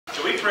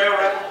we pray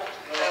already?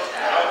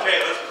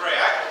 Okay, let's pray.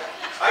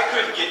 I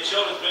couldn't get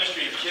children's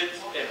ministry and kids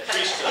and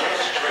priesthood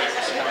straight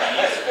this morning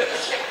either.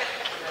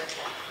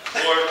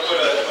 Lord,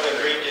 what a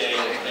great day.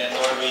 And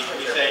Lord, we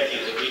thank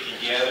you that we can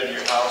gather in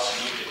your house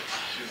and you can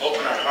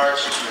open our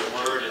hearts to your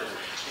word. And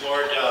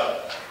Lord,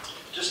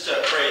 just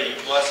pray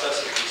you bless us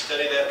as we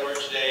study that word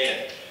today.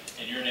 And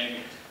in your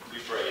name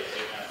we pray.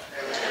 Amen.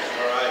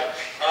 All right.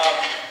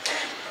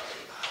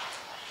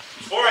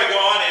 Before I go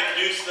on to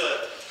introduce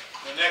the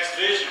next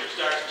vision, which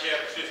starts in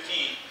chapter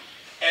 15,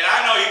 and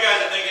I know you guys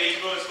are thinking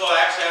he's moving slow.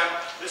 Actually,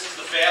 this is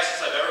the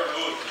fastest I've ever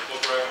moved in the book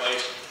of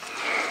Revelation.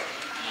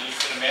 You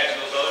can imagine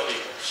those other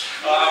people.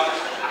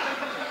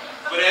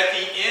 But at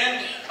the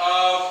end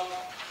of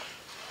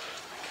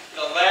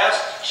the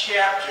last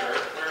chapter,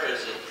 where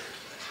is it?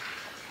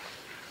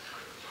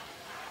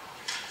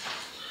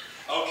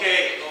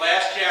 Okay, the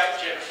last chapter,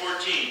 chapter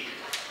 14,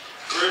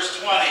 verse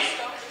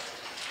 20.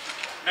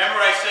 Remember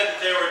I said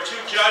that there were two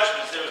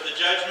judgments. There was the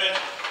judgment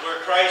where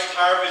Christ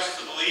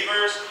harvests the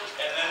believers,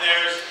 and then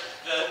there's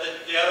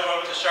the other one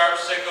with the sharp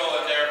sickle,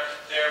 and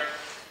they're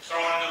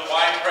thrown into the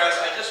wine press.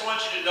 I just want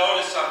you to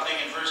notice something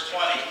in verse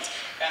 20.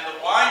 And the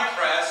wine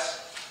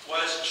press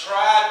was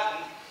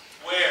trodden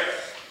where?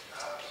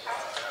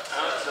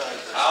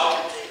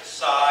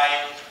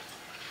 Outside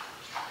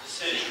the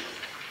city.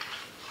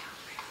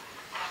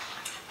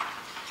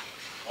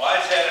 Why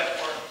is that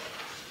important?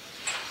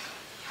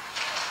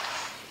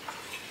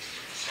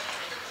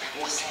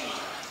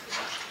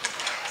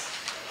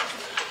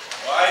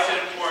 Why is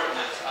it important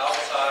that it's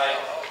outside?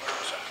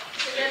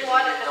 You didn't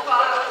want to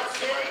defile the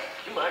city.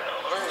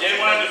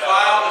 Didn't want to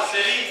defile the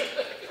city?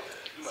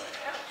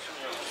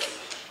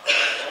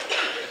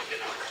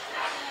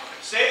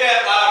 Say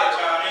that louder,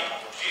 Tommy.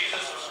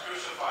 Jesus was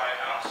crucified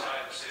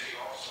outside the city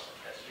also.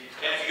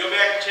 And if you go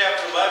back to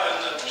chapter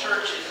 11, the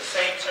church and the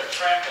saints are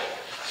trampled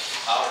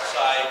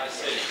outside the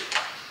city.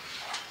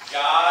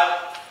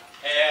 God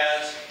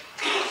has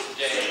his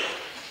day.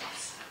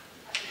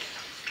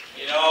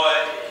 You know,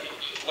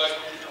 one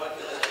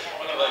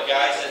of the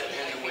guys that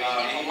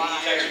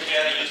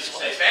Texarkana used to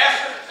say,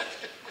 Pastor,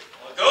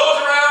 what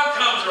goes around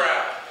comes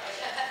around.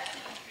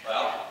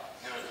 Well,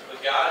 but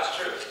God is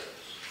true.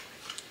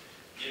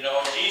 You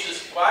know,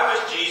 why was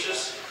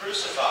Jesus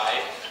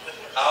crucified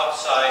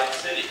outside the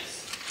city?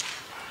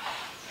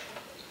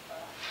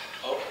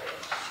 Oh,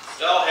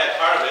 Zell had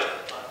part of it.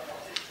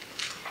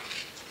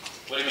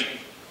 What do you mean?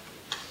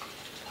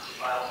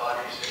 Vile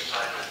bodies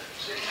inside the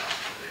city.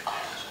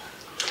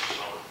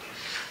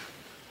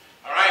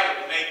 All right, it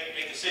would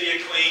make the city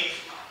unclean.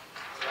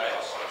 Right?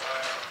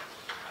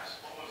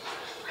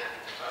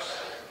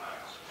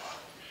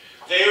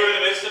 They were in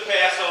the midst of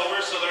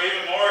Passover, so they're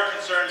even more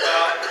concerned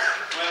about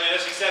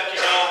cleanliness, except,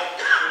 you know,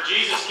 when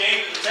Jesus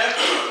came to the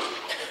temple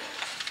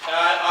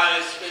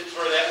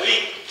for that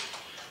week,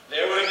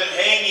 they would have been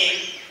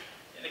hanging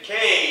in a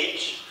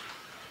cage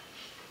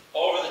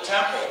over the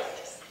temple.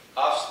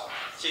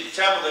 See, the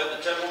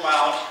Temple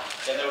Mount,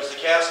 and there was the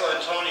Castle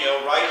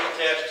Antonio right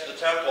attached to the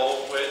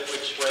temple, where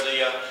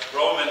the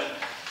Roman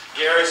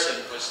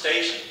garrison was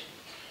stationed.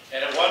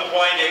 And at one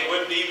point, a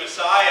would-be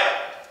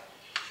Messiah,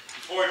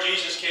 before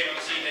Jesus came on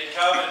the scene, they'd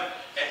come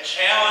and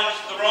challenge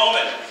the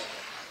Romans.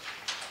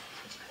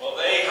 Well,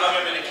 they hung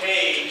him in a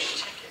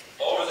cage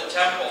over the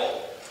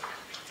temple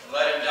and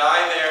let him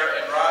die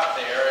there and rot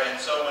there. And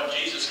so when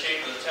Jesus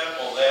came to the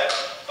temple, that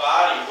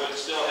body would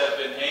still have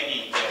been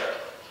hanging there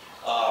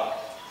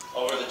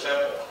over the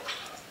temple.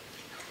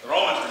 The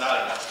Romans were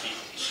not enough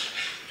people.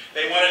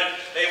 They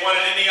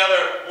wanted any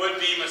other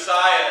would-be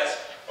messiahs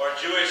or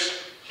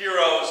Jewish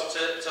heroes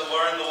to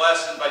learn the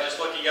lesson by just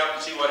looking up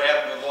and see what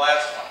happened with the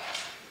last one.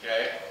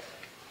 Okay?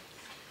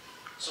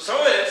 So some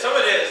of it is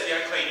the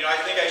unclean. You know, I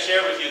think I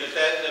shared with you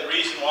that the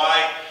reason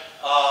why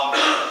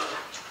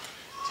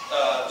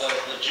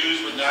the Jews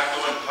would not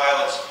go in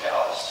Pilate's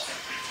palace.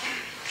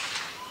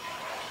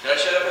 Did I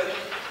share that with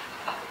you?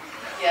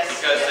 Yes.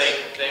 Because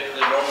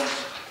the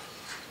Romans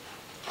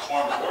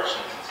performed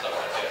abortions and stuff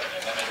like that.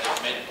 And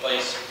they made the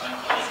place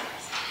unclean.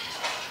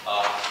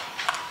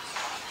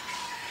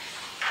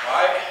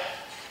 Why?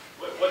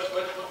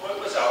 What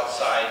was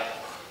outside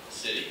the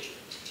city?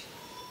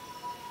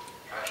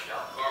 Trash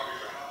dump. Garbage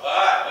dump.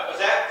 What was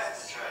that?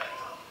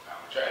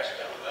 Trash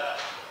dump.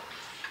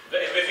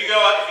 If you go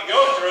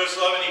to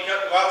Jerusalem and you go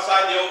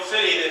outside the old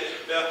city,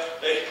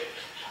 they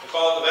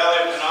call it the Valley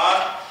of Canaan.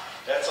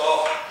 That's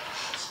all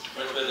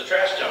where the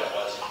trash dump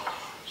was in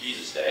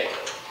Jesus' day.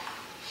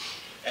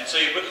 And so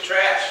you put the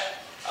trash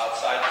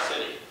outside the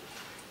city.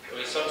 It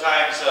was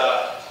sometimes,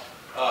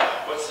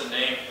 what's the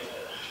name?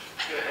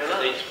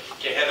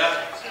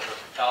 Gehenna?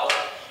 Hell.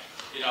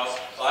 You know,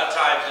 a lot of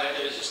times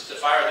it was just the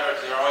fire there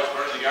because they were always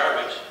burning the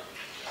garbage.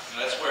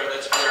 And that's where the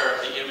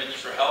image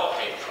for hell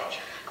came from.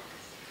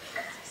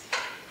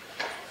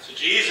 So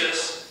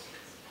Jesus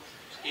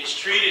is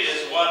treated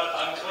as one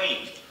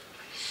unclean.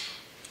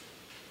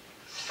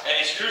 And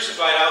he's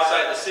crucified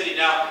outside the city.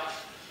 Now,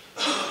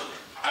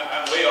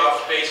 I'm way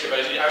off base here, but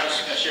I'm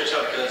just going to share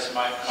something because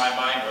my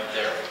mind went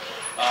there.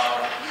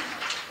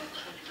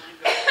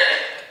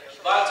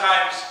 A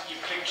times you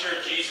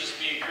picture Jesus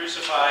being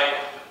crucified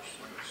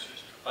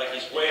like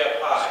he's way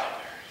up high.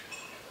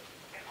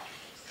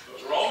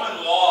 But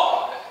Roman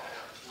law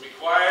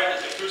required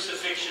that the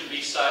crucifixion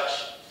be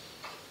such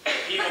that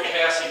people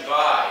passing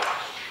by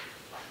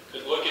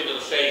could look into the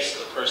face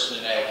of the person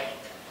in agony.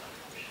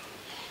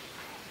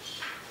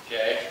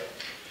 Okay?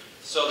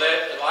 So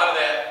that a lot of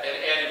that,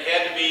 and it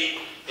had to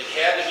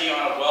be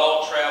on a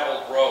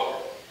well-traveled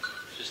road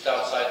just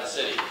outside the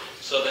city,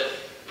 so that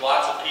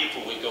lots of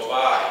people would go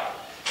by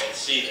and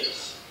see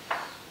this.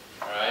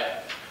 All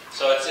right?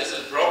 So it's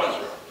the Romans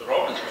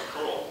were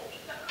cruel.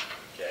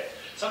 Okay.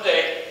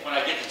 Someday, when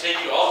I get to take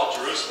you all to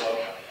Jerusalem,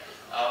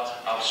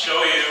 I'll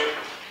show you.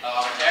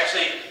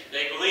 Actually,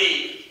 they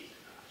believe,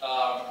 a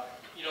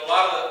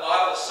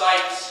lot of the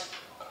sites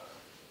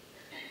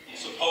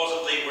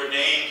supposedly were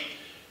named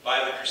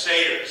by the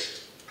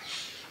Crusaders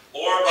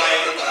or by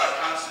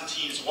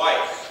Constantine's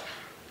wife,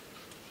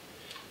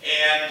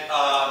 and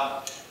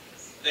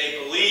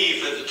they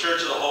believe that the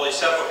Church of the Holy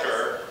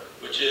Sepulchre,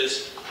 which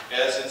is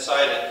as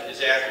inside it,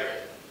 is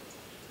accurate.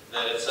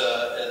 That it's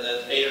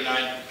an 8 or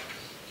 9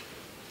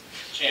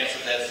 chance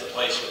that that's the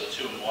place where the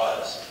tomb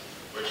was,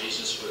 where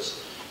Jesus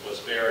was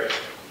buried.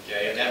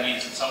 Okay, and that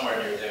means that somewhere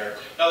near there.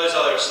 Now there's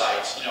other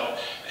sites.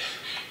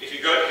 If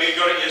you go to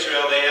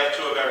Israel, they have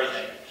 2 of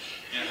everything.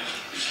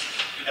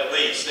 At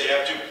least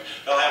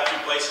they'll have 2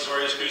 places where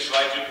he was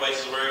crucified, 2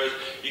 places where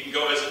you can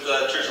go visit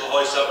the Church of the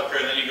Holy Sepulchre,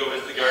 and then you go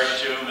visit the Garden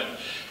Tomb, and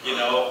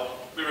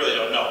we really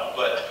don't know.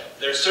 But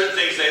there's certain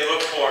things they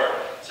look for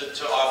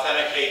to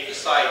authenticate the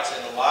sites,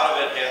 and a lot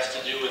of it has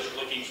to do with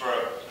looking for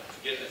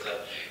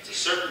it's a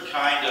certain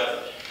kind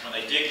of, when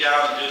they dig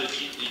down and do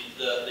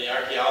the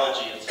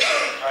archaeology, it's a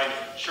certain kind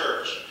of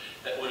church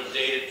that would have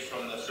dated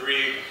from the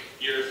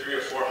year 3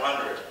 or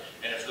 400.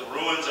 And if the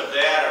ruins of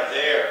that are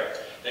there,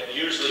 that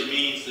usually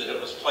means that it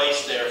was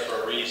placed there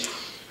for a reason.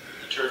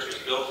 The church was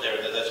built there,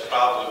 that's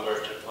probably where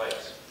it took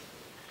place.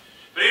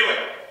 But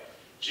anyway,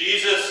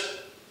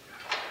 Jesus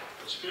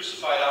was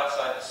crucified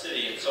outside the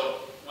city, and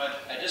so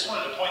I just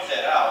wanted to point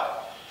that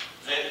out,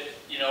 that,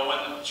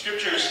 when the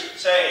scriptures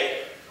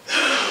say,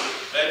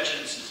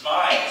 vengeance is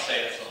mine,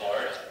 saith the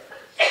Lord,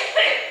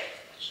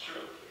 it's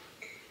true.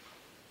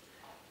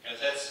 Because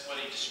that's what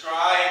he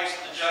describes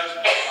the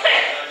judgment,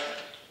 final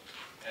judgment.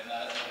 And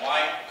the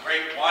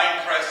great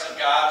winepress of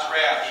God's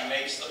wrath, he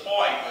makes the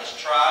point, was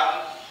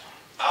trodden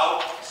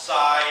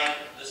outside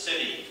the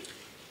city.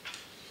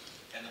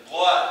 And the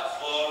blood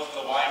flowed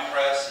from the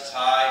winepress as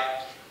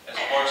high as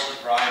a horse's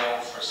bridle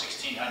for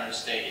 1,600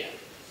 stadia.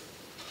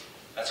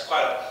 That's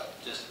quite a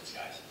distance,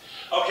 guys.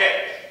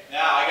 Okay,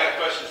 now I got a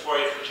question for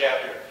you for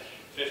chapter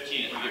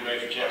 15, as we get ready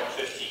for chapter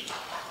 15.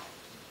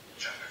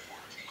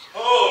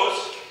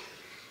 Suppose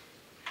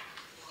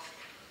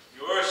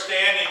you're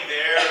standing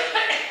there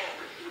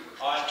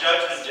on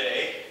Judgment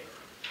Day,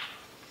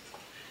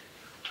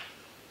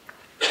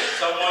 and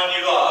someone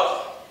you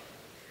love,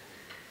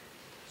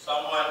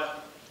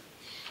 someone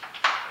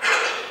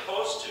you're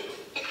supposed to,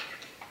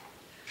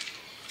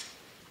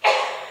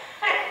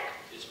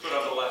 is put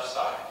on the left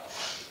side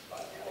by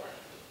the Lord.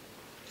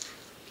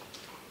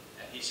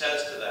 And he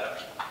says to them,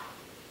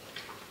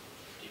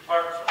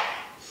 depart from me,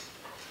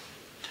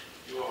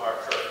 you are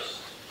cursed,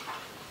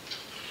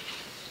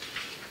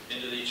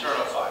 into the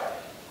eternal fire.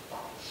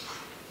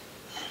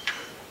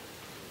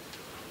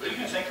 What are you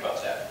going to think about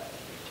that?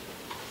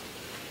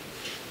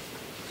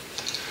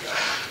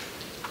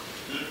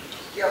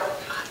 Guilt.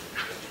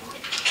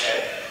 Okay.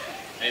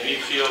 Maybe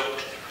you feel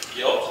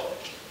guilt.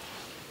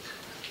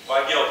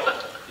 Why guilt, do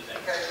you think?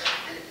 Because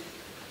it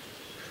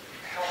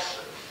helps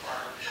the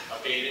farm.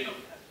 Okay, you didn't.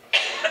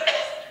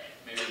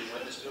 Maybe you didn't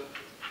witness to him?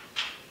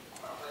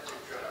 Well, that's a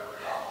good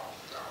overall.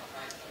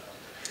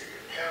 You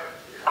have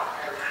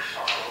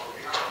sorrow,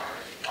 you don't have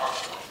any talk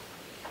to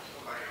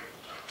somebody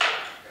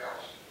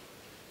else.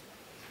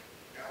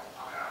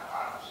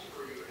 I don't see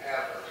where you would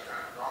have those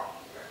kind of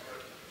problems.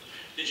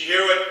 Did you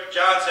hear what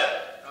John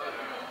said?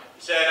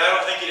 He said, I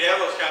don't think you'd have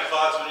those kind of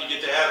thoughts when you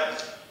get to heaven,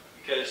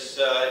 because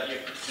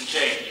you can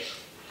change.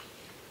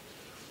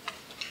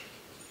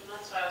 Well,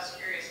 that's why I was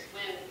curious.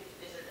 When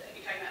is it? Are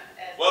you talking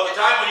about? Well, the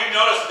time when you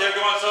notice that they're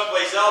going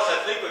someplace else, I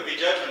think would be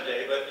Judgment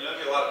Day, but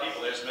there'll be a lot of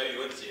people there, so maybe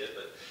you wouldn't see it.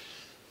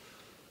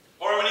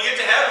 Or when you get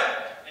to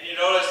heaven, and you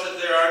notice that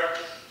there are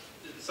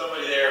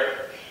somebody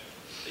there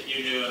that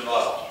you knew and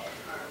loved.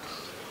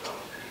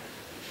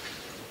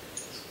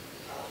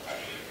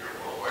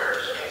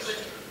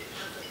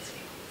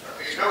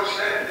 There's no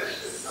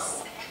sadness, no.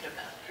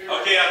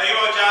 Okay, now think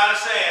about what John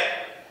is saying.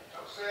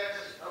 No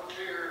sadness, no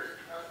tears,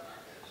 nothing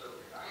like that. So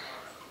I don't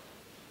know.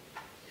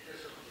 You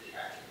just would be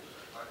happy with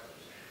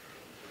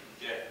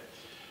it. Okay.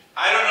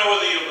 I don't know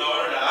whether you'll know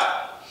it or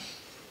not,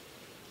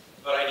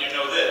 but I do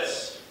know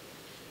this.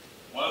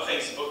 One of the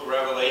things the book of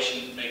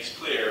Revelation makes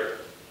clear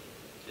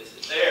is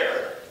that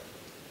there,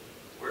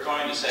 we're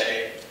going to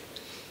say,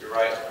 you're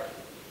right,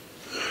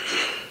 Lord.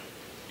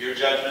 Your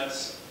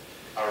judgments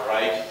are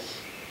right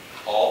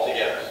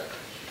altogether.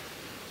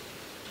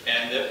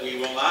 And that we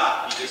will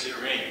not be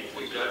disagreeing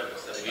with the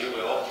judgments, that we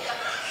will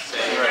say,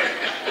 right,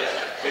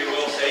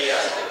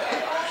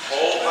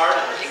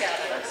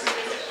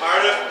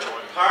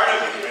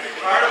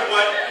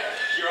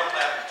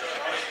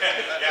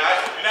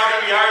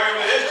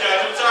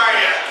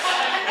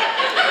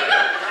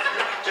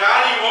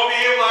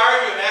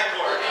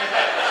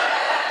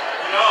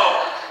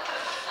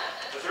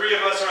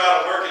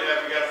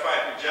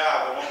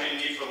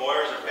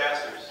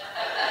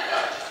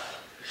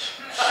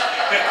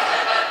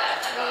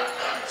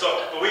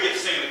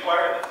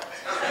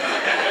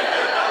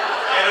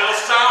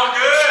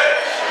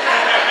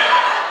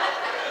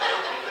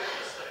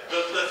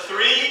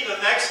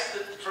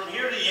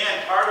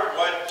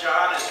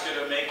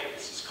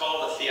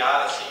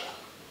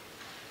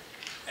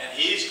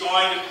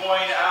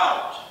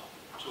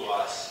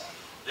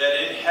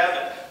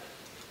 heaven,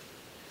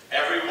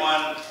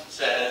 everyone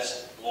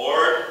says,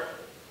 Lord,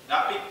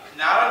 not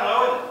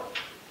unwillingly.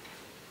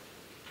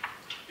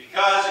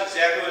 Because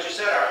exactly what you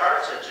said, our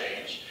hearts are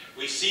changed.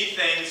 We see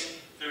things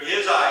through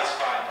his eyes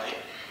finally.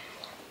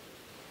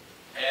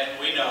 And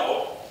we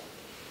know,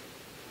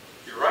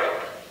 you're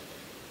right.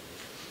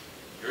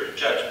 Your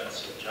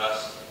judgments are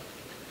just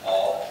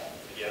all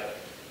together.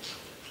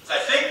 So I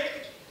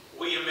think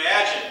we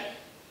imagine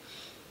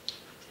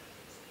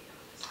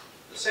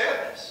the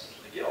sadness,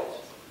 the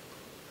guilt.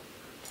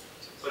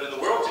 But in the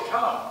world to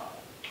come,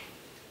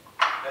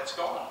 that's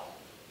gone.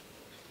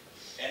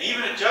 And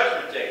even at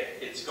Judgment Day,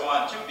 it's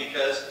gone too,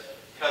 because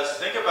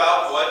think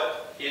about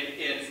what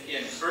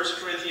in 1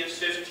 Corinthians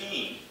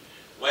 15,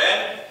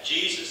 when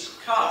Jesus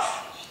comes,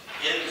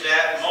 in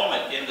that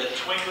moment, in the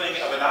twinkling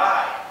of an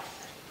eye,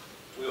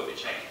 we will be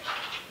changed.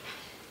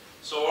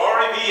 So we'll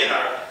already be in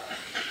our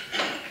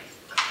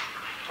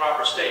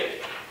proper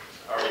state,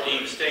 our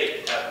redeemed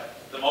state,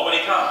 the moment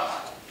he comes.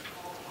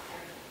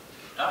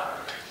 No.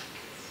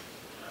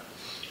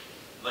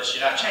 Unless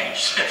you're not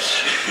changed.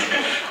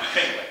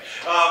 Anyway,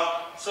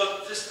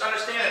 so just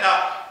understand it.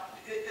 Now,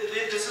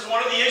 this is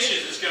one of the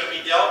issues that's going to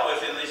be dealt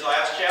with in these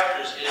last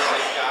chapters, is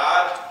that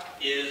God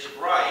is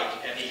right,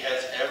 and he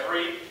has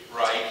every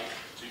right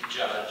to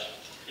judge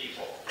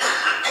people.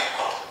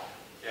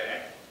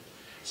 Okay?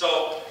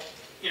 So,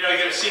 you're going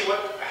to see what,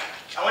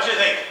 I want you to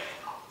think,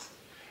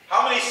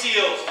 how many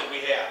seals did we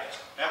have?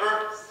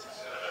 Remember?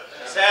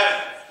 7.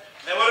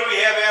 And then what did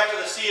we have after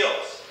the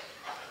seals?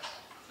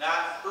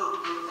 Not the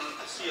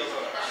seals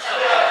on it.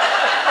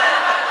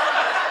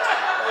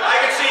 I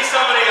can see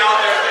somebody out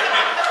there thinking,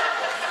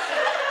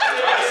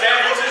 in San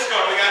Francisco,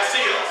 we got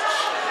seals.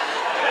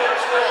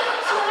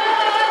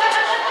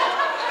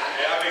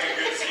 Yeah, I make a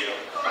good seal.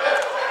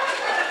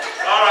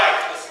 All right,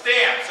 the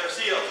stamps are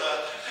seals.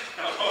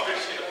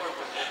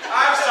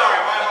 I'm sorry,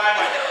 my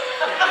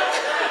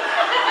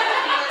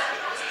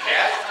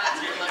cat?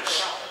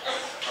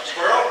 A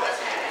squirrel?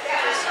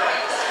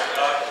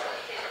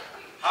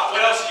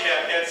 What else did you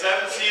have? You had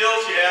 7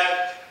 seals, you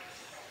had...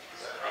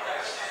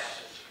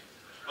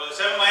 Well, the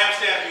 7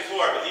 lampstands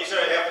before, but these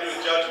have to do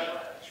with judgment.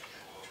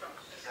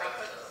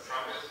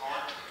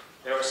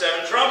 There were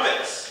 7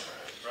 trumpets,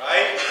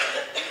 right?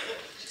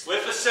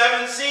 With the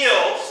 7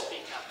 seals,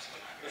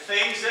 the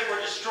things that were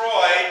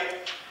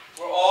destroyed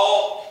were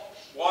all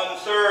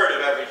 1/3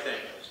 of everything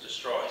that was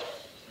destroyed.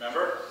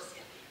 Remember?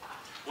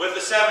 With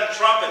the 7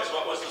 trumpets,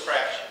 what was the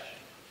fraction?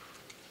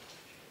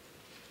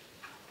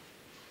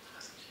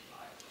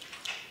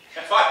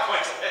 5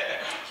 points.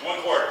 It's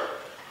 1/4.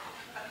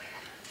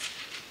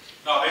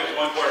 No, maybe it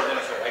was 1/4, then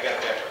 1/3. I got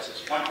it backwards.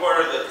 It's 1/4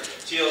 of the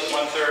seals,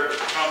 1/3 with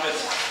the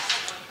trumpets.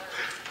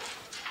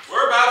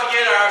 We're about to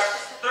get our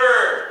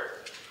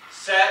 3rd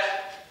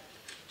set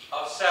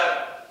of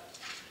 7.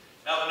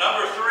 Now, the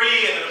number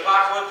 3 in the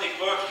apocalyptic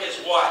book is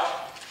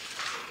what?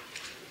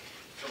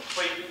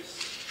 Completeness.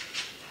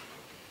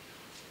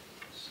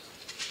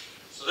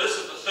 So this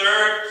is the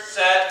 3rd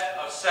set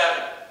of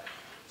 7.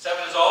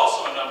 7 is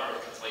also a number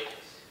of completeness.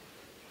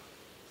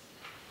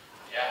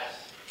 Yes.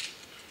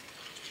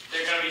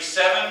 There are going to be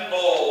 7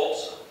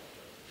 bowls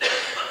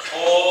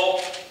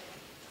full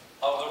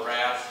of the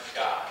wrath of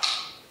God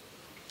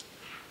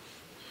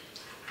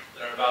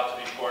that are about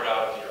to be poured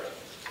out of the earth.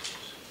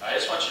 I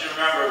just want you to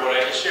remember what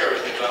I just shared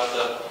with you about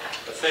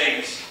the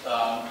things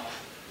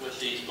with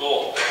these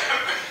bowls.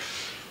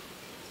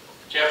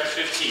 Chapter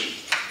 15.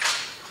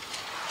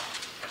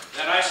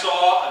 Then I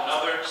saw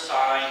another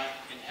sign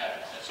in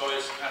heaven. That's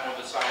always kind of one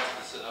of the signs of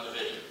this, another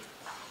vision.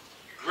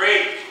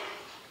 Great,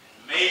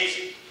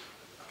 amazing.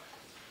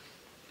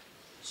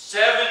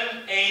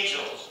 7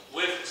 angels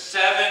with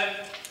 7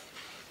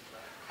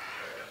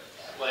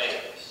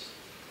 plagues,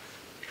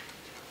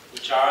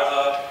 which are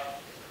the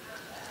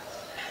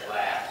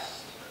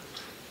last.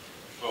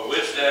 For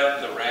with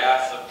them the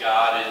wrath of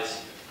God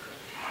is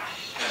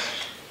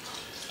finished.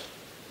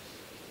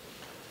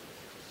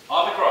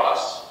 On the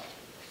cross,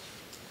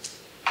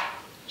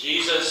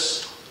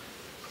 Jesus,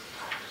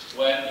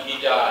 when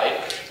he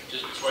died,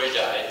 just before he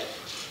died,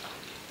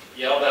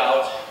 yelled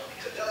out,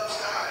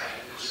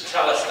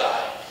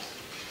 "Tetelestai."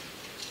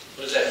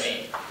 What does that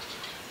mean?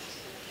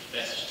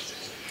 Finished.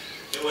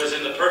 It was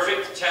in the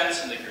perfect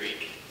tense in the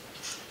Greek,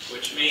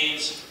 which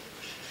means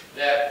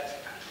that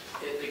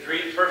the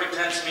Greek perfect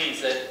tense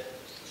means that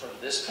from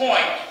this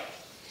point,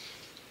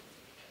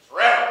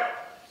 forever,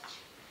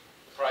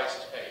 the price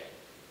is paid.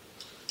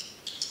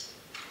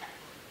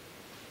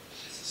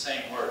 It's the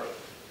same word.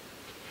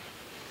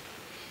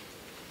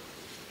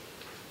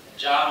 And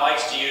John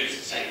likes to use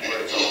the same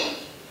word as always.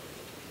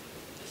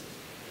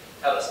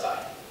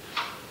 Tetelestai.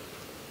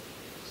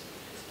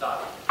 It's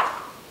done.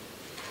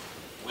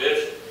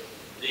 With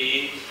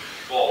the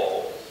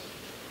bowl,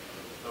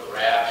 the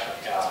wrath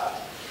of God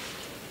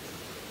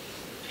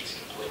is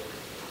complete.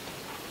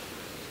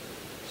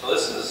 So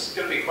this is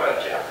going to be quite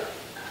a chapter,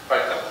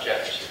 quite a couple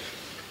chapters here.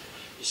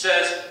 He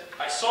says,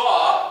 I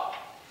saw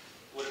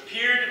what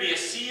appeared to be a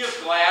sea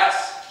of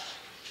glass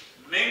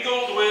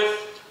mingled with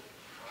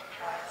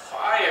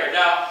fire.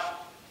 Now,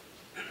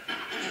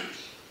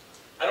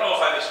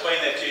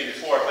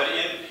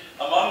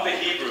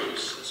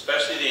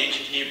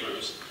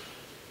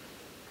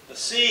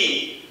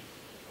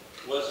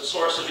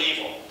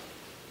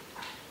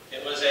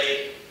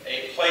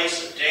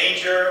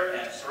 danger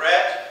and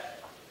threat.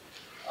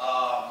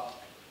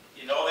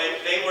 You know,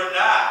 they were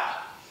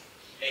not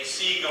a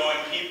seagoing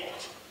people.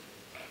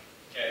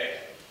 Okay?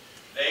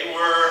 They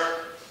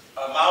were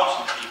a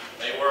mountain people.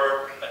 They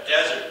were a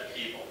desert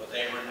people, but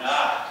they were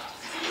not.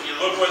 If you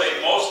look where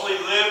they mostly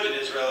lived in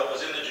Israel, it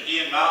was in the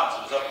Judean mountains.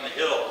 It was up in the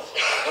hills.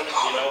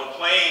 You know, the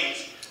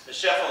plains, the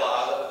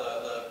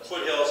Shephelah, the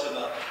foothills, and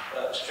the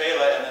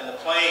Shephelah, and then the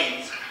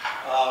plains.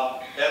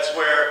 That's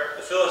where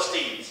the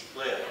Philistines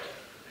lived.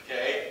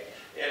 Okay?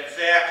 In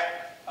fact,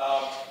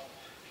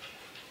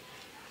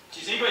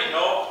 does anybody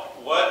know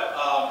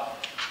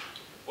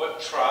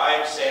what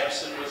tribe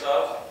Samson was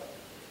of?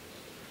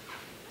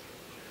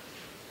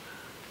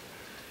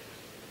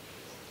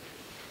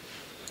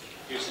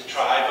 Here's the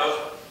tribe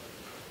of.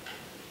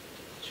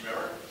 Do you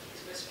remember?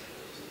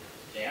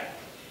 Dan?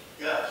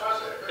 Yeah, that's what I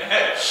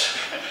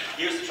said.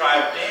 Here's the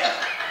tribe of Dan.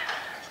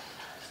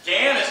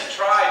 Dan is a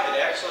tribe that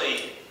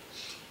actually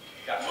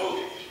got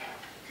moved.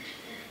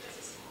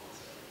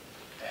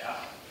 Yeah.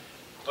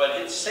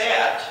 But it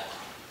sat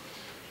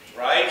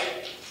right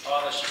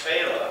on the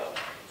Shephelah.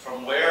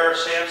 From where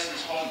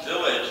Samson's home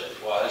village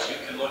was, you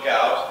can look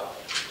out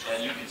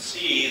and you can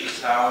see the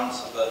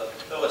towns of the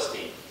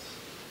Philistines.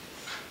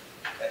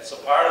 And so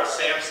part of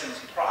Samson's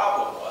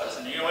problem was,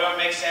 and you know what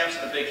makes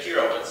Samson a big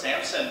hero, but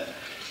Samson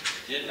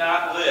did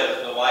not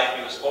live the life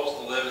he was supposed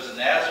to live as a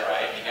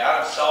Nazarite. He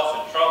got himself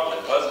in trouble.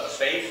 He wasn't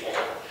faithful.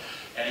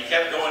 And he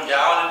kept going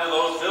down into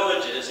those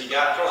villages. He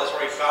got in trouble. That's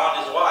where he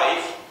found his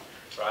wife,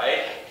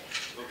 right?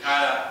 Who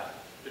kind of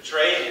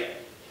betrayed him.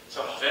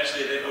 So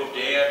eventually they moved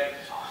Dan.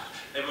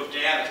 The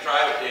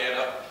tribe of Dan,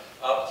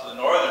 up to the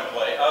northern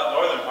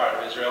part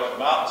of Israel, the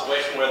mountains,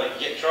 away from where they could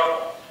get in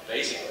trouble,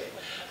 basically.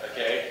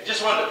 Okay?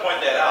 Just wanted to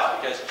point that out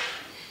because,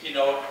 you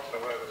know.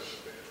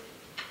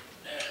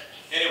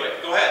 Anyway,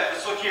 go ahead.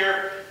 Let's look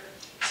here.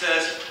 It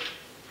says,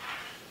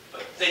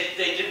 but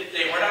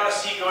they were not a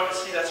seagoing.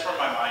 See, that's where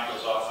my mind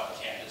goes off on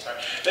tangents.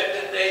 Sorry.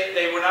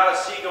 They were not a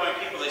seagoing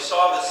people. They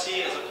saw the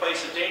sea as a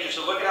place of danger.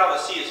 So look at how the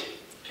sea is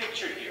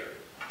pictured here.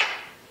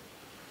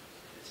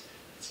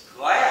 It's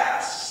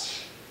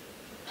glass,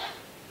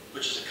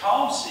 which is a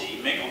calm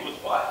sea, mingled with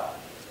what?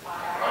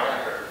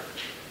 Fire.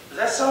 Does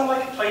that sound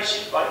like a place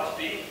you'd like to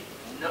be?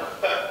 No,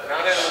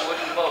 not in a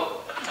wooden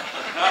boat.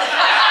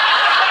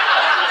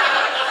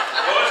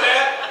 What was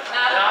that?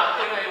 Not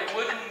in a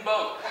wooden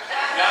boat.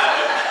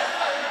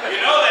 You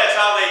know that's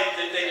how they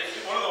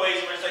one of the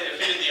ways in which they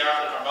defeated the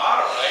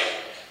Armada,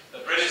 right? The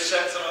British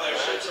set some of their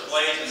ships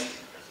ablaze and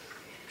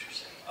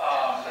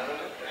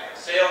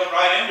sailed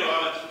right into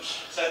them and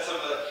set some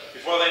of the.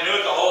 Before they knew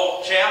it, the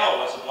whole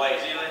channel was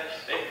ablaze. You know,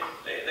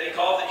 they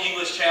call it the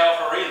English Channel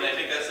for a reason. They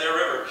think that's their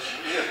river.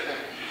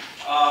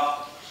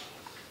 Now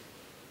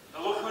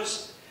look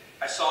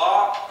I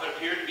saw what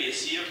appeared to be a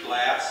sea of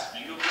glass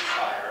mingled with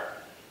fire,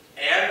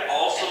 and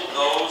also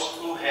those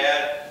who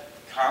had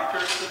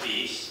conquered the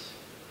beast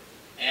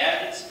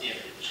and its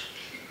image,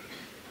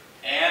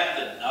 and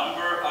the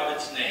number of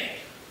its name,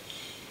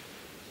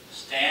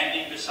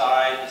 standing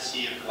beside the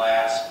sea of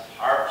glass, with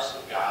harps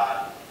of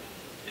God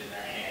in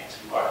their hands.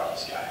 Who are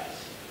these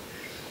guys?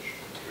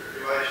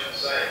 Tribulation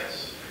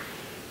saints.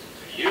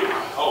 You,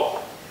 I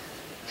hope.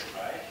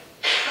 Right?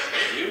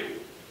 They're you.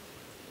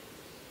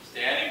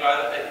 Standing by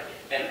the.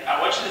 And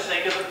I want you to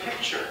think of a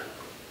picture.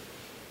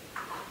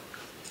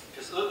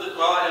 Because,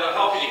 well, it'll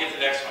help you to get to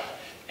the next one.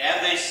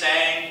 And they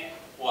sang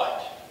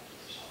what?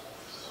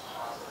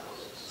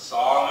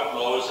 Song of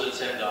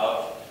Moses and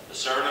of the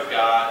servant of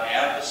God,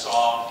 and the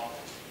song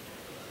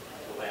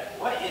of the Lamb.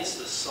 What is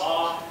the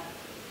song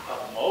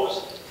of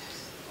Moses?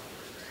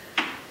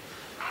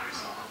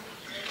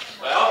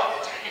 Well,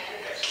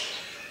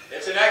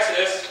 it's in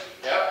Exodus.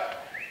 Yep.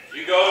 If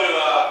you go to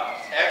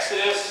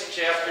Exodus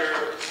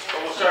chapter,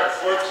 we'll start at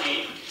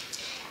 14.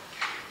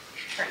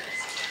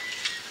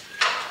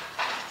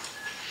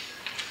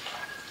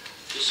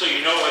 Just so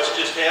you know what's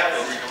just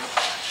happened.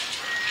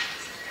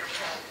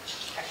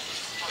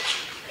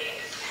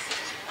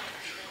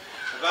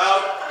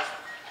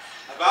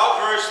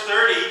 About verse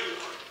 30,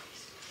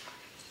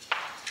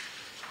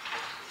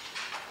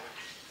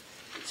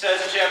 it says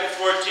in chapter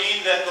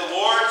 14 that the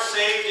Lord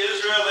saved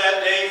Israel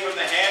that day from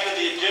the hand of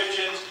the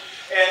Egyptians,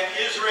 and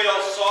Israel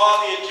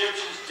saw the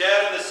Egyptians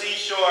dead on the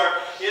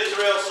seashore.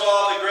 Israel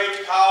saw the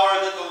great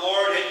power that the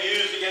Lord had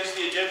used against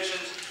the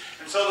Egyptians,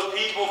 and so the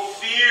people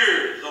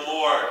feared the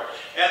Lord,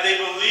 and they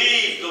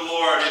believed the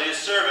Lord and his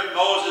servant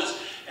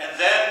Moses. And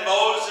then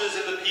Moses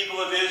and the people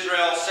of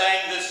Israel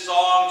sang this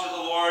song to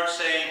the Lord,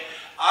 saying,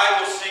 I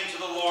will sing to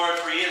the Lord,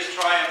 for he has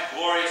triumphed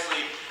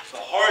gloriously. The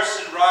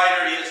horse and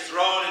rider he has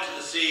thrown into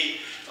the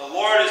sea. The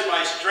Lord is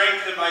my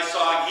strength and my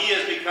song. He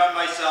has become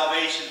my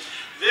salvation.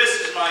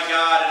 This is my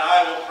God, and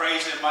I will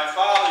praise him. My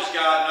Father's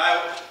God, and I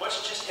will...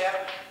 What's just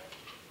happened?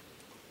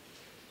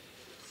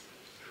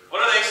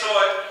 What are they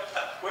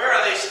where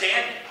are they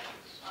standing?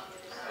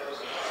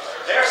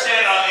 They're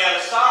standing on the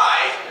other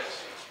side,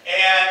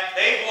 and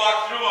they've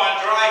walked through on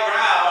dry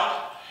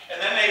ground,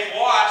 and then they've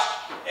watched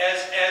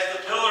as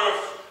the pillar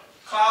of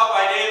cloud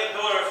by day and the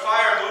pillar of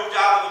fire moved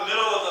out of the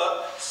middle of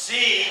the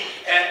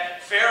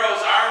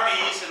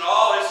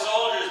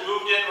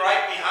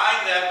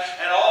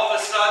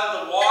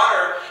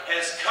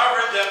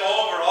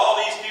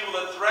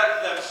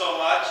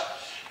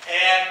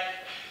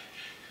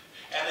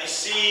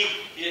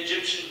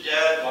Egyptian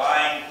dead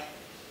lying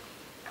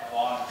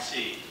along the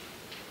sea.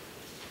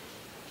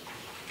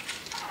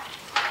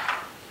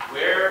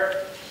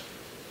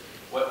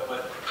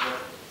 What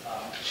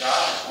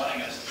John is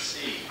wanting us to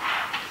see,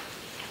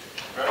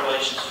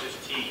 Revelation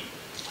 15, is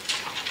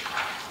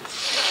a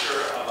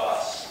picture of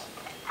us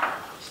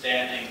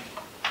standing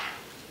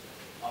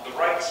on the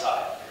right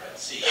side of the Red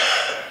Sea,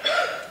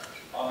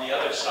 on the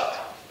other side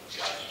of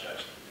God's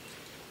judgment.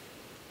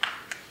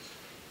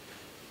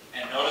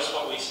 And notice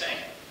what we sing.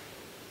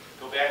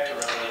 Go back to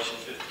Revelation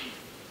 15.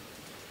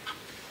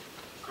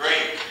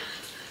 Great,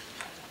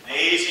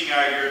 amazing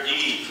are your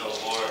deeds, O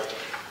Lord,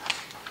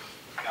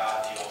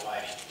 God the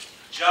Almighty.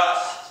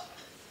 Just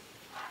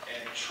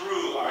and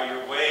true are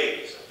your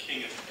ways, O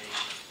King of the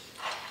nations.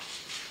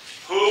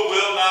 Who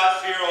will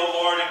not fear, O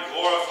Lord, and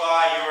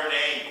glorify your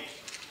name?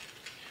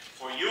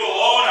 For you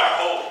alone are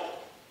holy.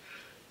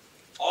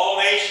 All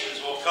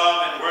nations will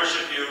come and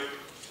worship you.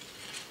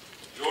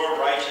 Your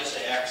righteous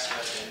acts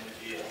have been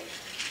revealed.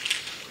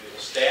 We will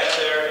stand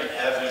there in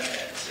heaven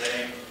and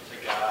sing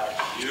to God,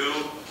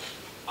 you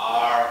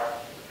are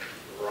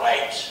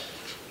right.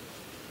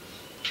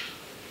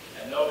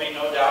 And there'll be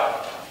no doubt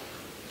about it.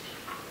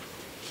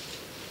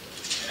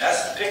 And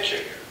that's the picture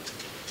here.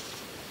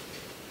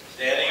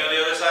 Standing on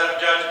the other side of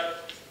judgment,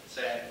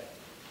 saying,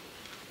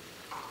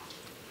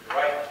 you're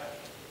right,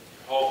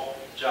 you're holy,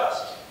 you're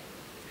just.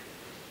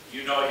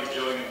 You know what you're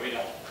doing and we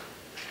don't.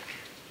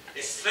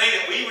 It's the thing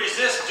that we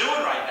resist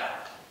doing right now.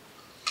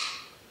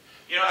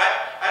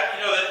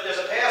 There's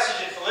a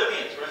passage in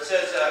Philippians where it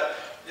says,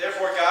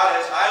 therefore God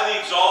has highly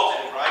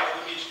exalted him, right?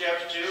 Philippians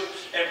chapter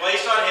 2, and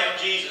placed on him,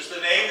 Jesus,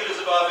 the name that is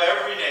above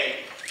every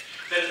name,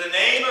 that at the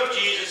name of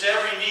Jesus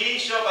every knee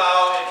shall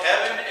bow in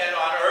heaven and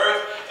on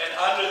earth and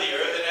under the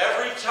earth, and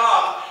every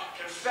tongue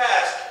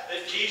confess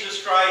that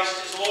Jesus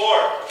Christ is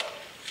Lord.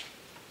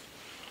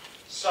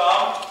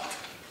 Some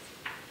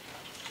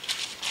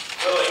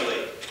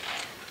willingly.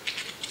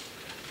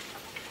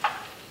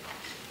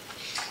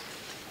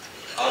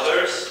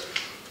 Others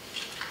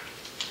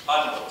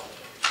unwillingly.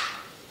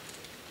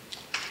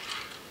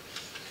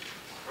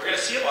 We're going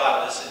to see a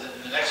lot of this in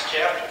the next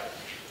chapter.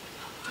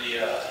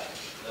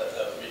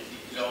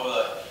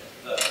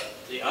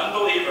 The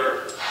unbeliever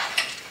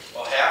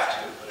will have to,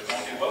 but it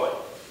won't be willing.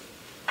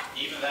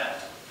 Even then.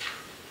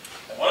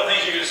 And one of the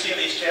things you're going to see in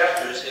these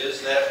chapters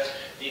is that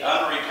the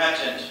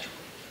unrepentant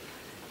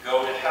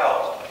go to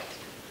hell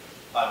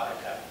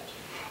unrepentant.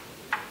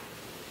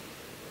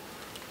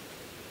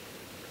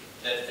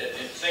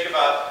 And think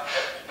about,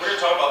 we're going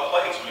to talk about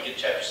plagues when we get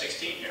to chapter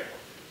 16 here.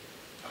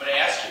 I'm going to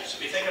ask you, so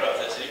be thinking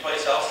about this. Any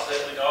place else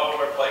that we know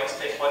where plagues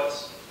take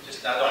place?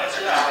 Just now, don't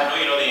answer now. I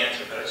know you know the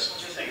answer, but I just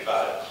want you to think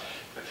about it.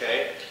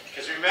 Okay?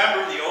 Because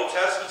remember, the Old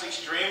Testament's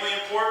extremely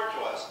important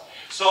to us.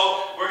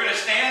 So we're going to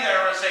stand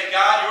there and say,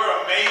 God,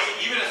 you're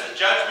amazing, even as the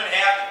judgment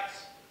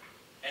happens.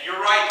 And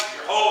you're right,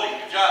 you're holy,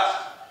 you're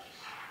just.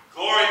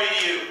 Glory be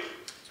to you.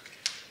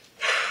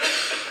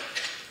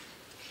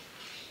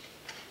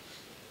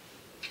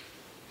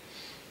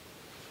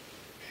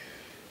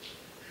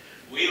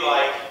 We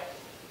like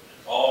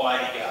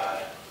Almighty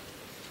God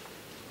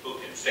who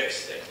can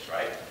fix things,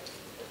 right?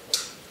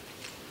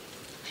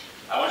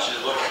 I want you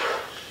to look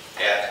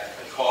at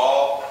the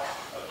call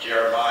of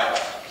Jeremiah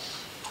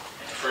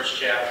in the first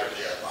chapter of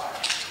Jeremiah.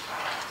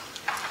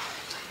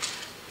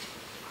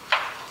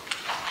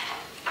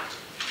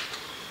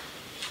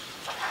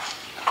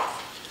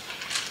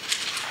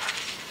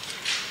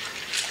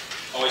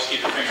 Always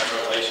keep your finger on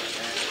Revelation.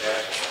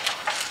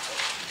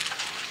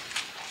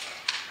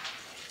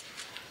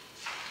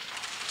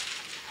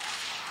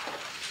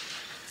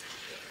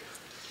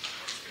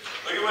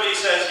 Look at what he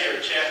says here.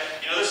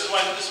 This is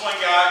when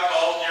God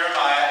called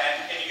Jeremiah,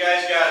 and you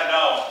guys got to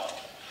know.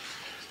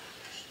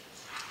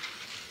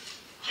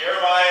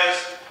 Jeremiah's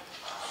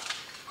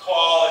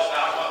call is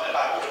not one that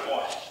I would have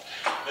wanted.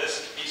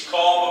 He's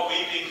called a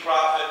weeping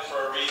prophet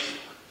for a reason.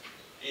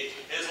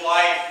 His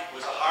life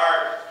was a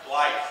hard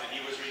life, and he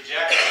was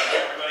rejected by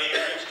everybody he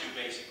preached to,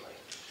 basically.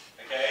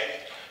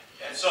 Okay?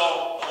 And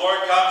so the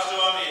Lord comes to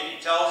him, and he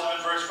tells him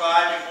in verse 5,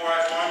 before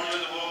I formed you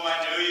in the womb, I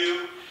knew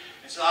you.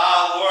 He says,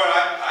 Lord,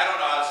 I don't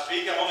know how to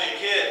speak. I'm only a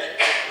kid.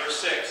 Verse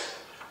 6.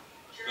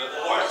 But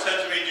the Lord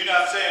said to me, do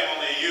not say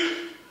I'm only a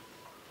youth.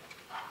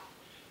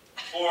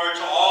 For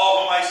to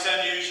all whom I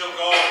send you, you shall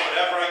go.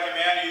 Whatever I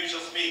command you, you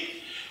shall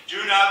speak.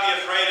 Do not be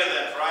afraid of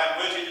them, for I am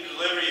with you to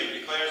deliver you,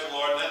 declares the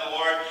Lord. And then the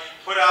Lord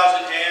put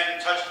out his hand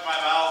and touched my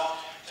mouth.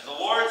 And the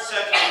Lord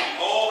said to me,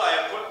 behold, I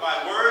have put my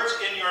words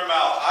in your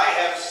mouth. I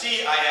have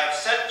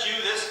set you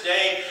this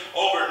day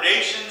over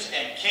nations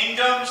and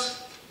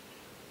kingdoms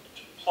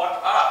to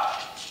pluck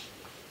up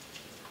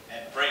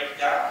and break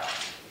down,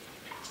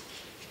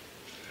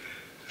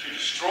 to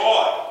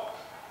destroy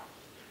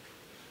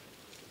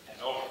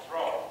and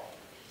overthrow,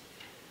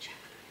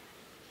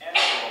 and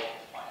to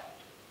plant.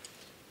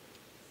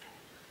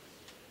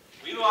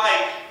 We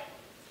like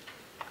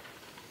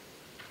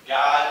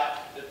God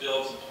that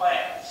builds and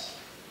plants.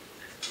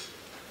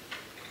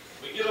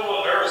 We get a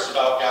little nervous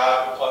about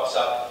God who plucks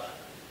up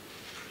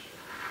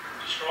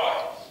and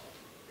destroys.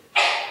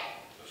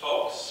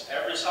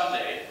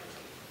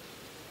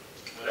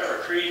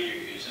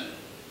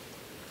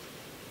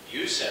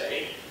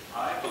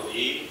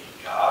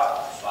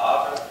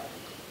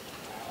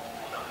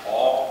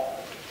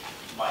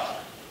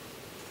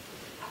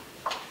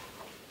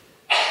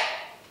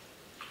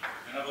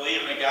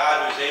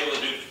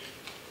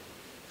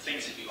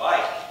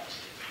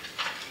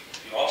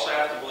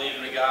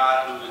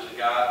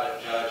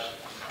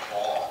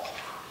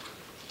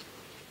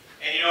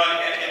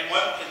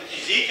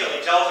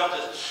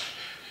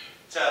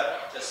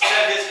 to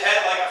set his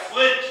head like a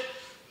flint,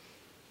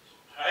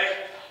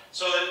 right?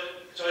 So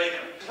he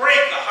can break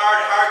the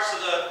hard hearts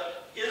of the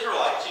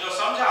Israelites. You know,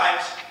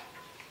 sometimes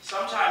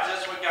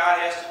that's what God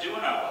has to do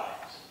in our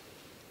lives.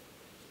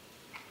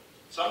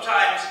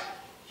 Sometimes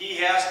he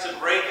has to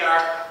break our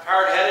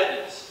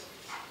hard-headedness.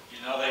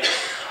 You know, a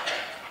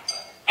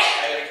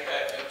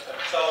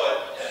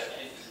fellow,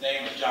 his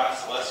name was John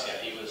Selesky.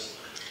 He was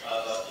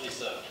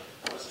the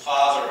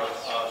father of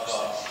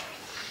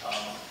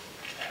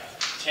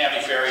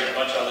Tammy Ferry and a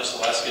bunch of other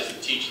Seleskas who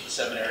teach at the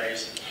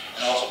seminaries,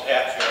 and also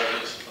Pat Ferry,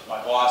 who's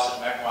my boss at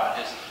Mequon.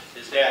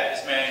 His dad,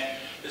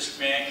 this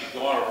man could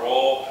go on a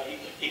roll.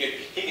 He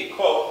could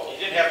quote. He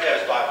didn't have to have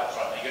his Bible in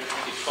front of him.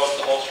 He could quote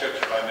the whole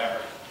scripture by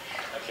memory.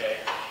 Okay,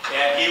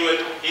 and he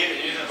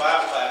in the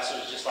Bible class, it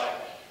was just like,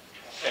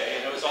 okay,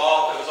 and it was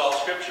all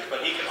scripture.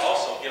 But he could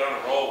also get on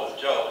a roll with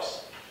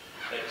jokes.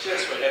 That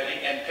just would.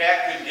 And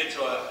Pat couldn't get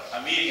to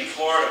a meeting in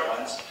Florida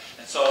once,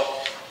 and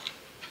so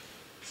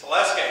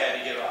Selesky had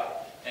to give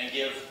up and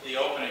give the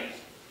opening.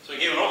 So he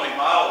gave an opening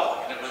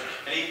monologue, and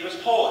he was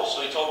Polish,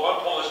 so he told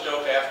one Polish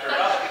joke after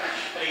another.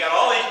 And he got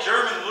all these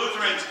German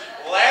Lutherans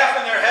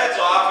laughing their heads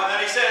off, and then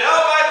he said,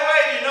 oh, by the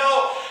way, do you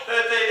know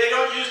that they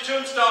don't use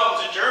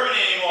tombstones in Germany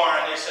anymore?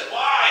 And they said,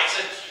 why? He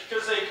said,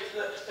 because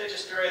they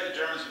just bury the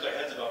Germans with their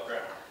heads above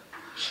ground.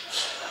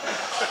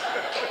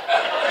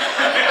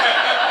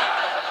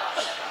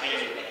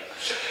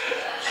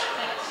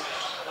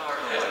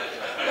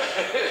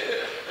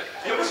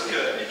 It was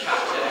good.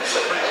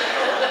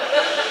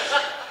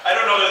 I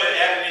don't know that they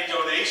had any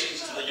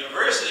donations to the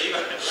university,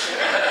 but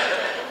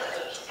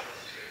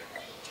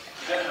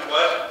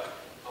what?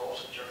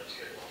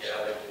 Yeah,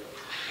 they do.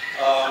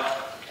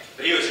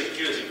 But he was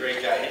a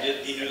great guy.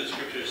 He knew the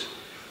scriptures.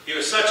 He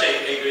was such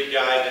a good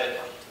guy that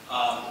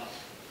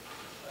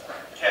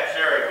Pat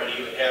Ferry, when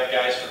he would have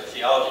guys for the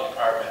theology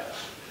department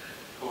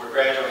who were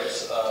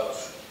graduates of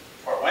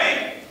Fort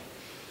Wayne,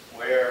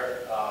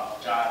 where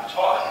John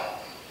taught,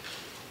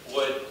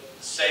 would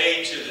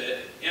say to the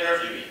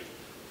interviewee,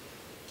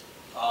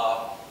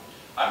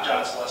 I'm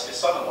John Selesky's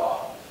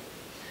son-in-law,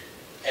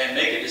 and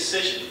make a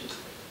decision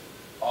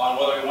on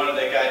whether we wanted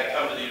that guy to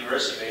come to the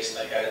university based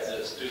on that guy,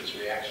 the student's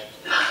reaction.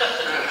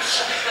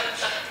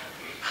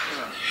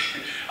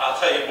 I'll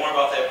tell you more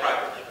about that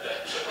privately,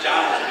 but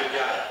John was a good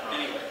guy.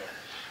 Anyway.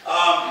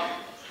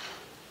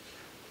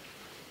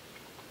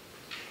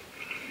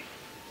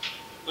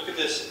 Look at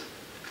this.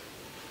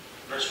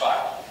 Verse 5.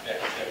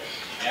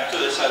 After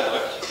this I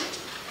looked.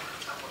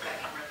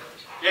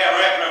 Yeah,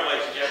 we're at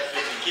Revelation chapter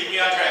 15. Keep me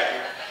on track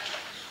here.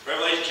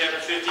 Revelation chapter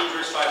 15,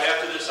 verse 5.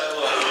 After this I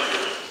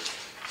looked.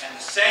 And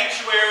the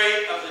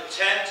sanctuary of the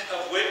tent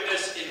of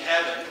witness in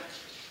heaven,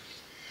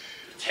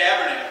 the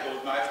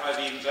tabernacle, might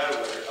be even better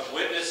word, of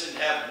witness in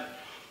heaven,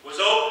 was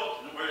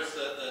open. In other words,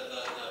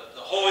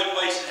 the holy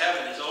place in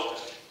heaven is open.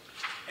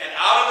 And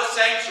out of the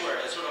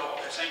sanctuary, that's what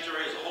a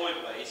sanctuary is, a holy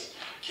place,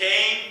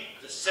 came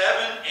the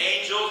 7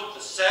 angels,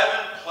 the 7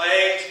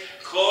 plagues,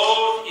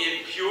 clothed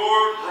in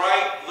pure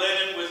bright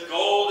linen with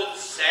golden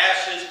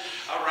sashes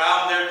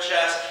around their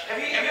chests. Have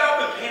you all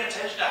been paying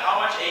attention to how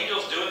much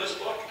angels do in this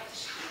book?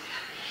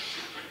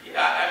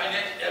 Yeah, I mean,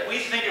 we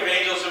think of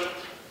angels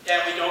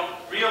and we don't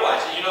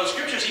realize it. You know, the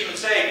scriptures even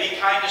say, be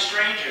kind to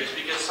strangers,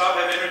 because some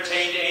have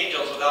entertained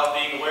angels without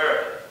being aware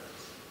of it.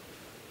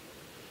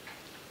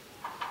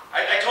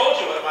 I told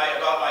you about my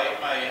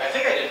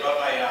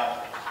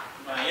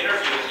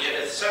interview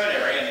at the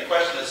seminary, and the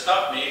question that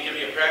stumped me, give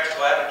me a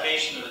practical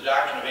application of the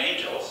doctrine of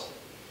angels.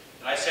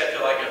 And I sat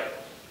there like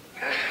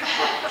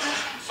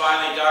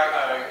finally,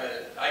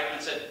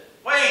 Eichmann said,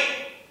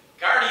 Wayne,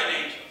 guardian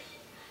angels.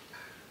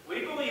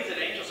 We believe that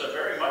angels are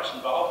very much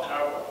involved in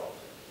our world.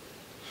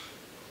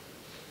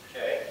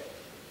 Okay?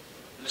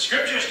 And the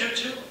scriptures do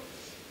too.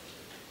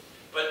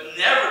 But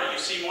never do you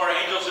see more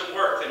angels at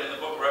work than in the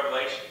book of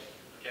Revelation.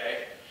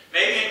 Okay?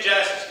 Maybe in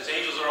Genesis, because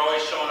angels are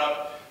always showing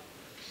up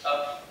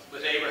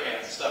with Abraham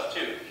and stuff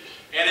too.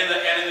 And in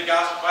the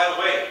gospel, by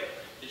the way,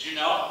 did you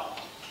know?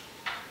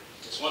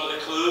 It's one of the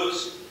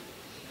clues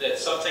that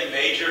something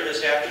major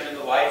has happened in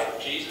the life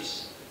of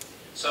Jesus.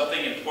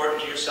 Something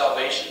important to your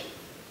salvation.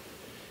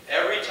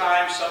 Every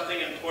time something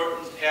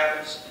important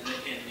happens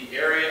in the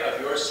area of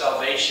your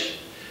salvation,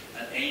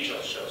 an angel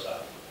shows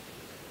up.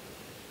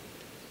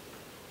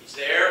 He's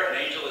there, an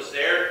angel is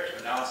there to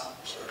announce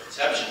his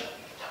conception.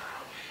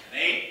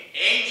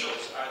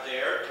 Angels are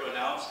there to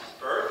announce his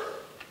birth.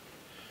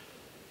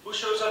 Who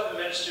shows up and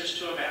ministers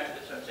to him after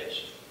the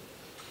temptation?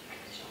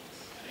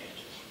 An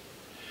angel.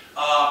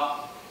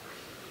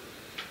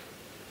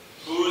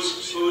 Who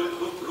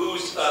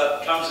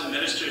comes and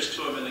ministers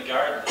to him in the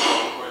garden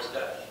before his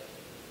death?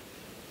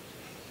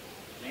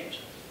 An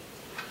angel.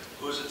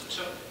 Who's at the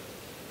tomb?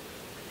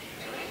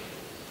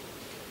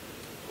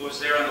 Who's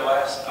there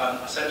on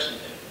Ascension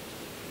Day?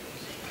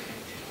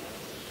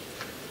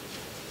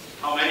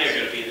 How many are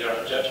going to be there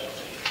on Judgment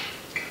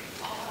Day?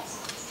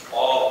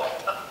 All.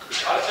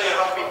 I'll tell you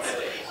how big that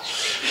is.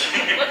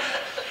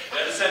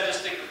 Doesn't say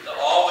just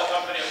all the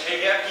company.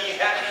 He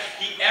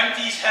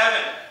empties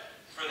heaven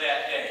for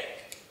that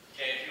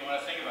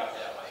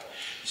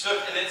So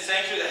in the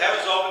sanctuary, the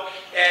heavens opened,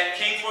 and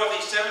came forth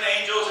these 7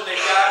 angels, and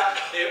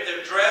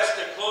they're dressed,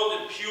 they're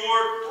clothed in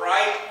pure,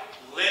 bright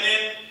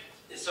linen.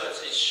 So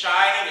it's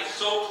shining, it's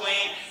so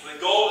clean,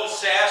 with golden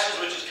sashes,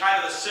 which is kind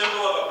of the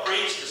symbol of a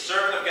priest, a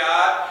servant of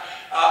God,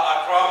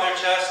 across their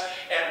chest.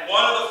 And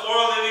one of the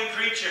 4 living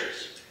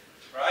creatures,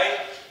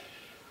 right,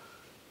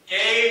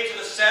 gave to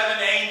the 7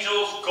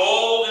 angels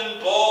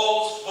golden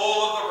bowls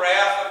full of the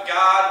wrath of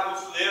God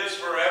who lives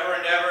forever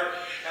and ever.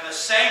 And the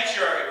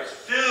sanctuary was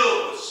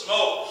filled with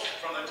smoke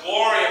from the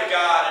glory of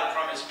God and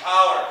from His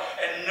power.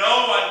 And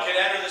no one could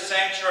enter the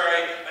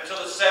sanctuary until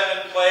the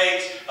 7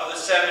 plagues of the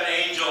 7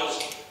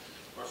 angels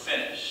were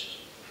finished.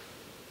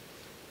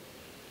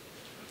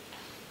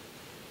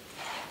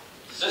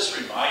 Does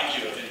this remind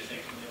you of anything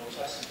from the Old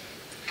Testament?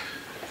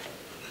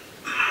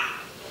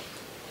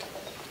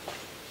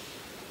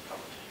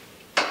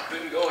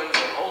 Couldn't go into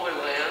the Holy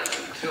Land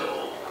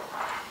until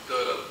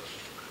the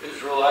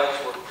Israelites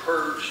were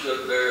purged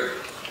of their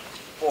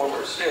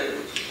former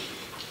sins.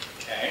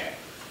 Okay.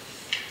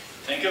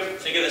 Think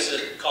of this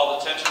as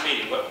called a tent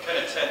meeting. What kind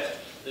of tent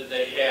did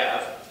they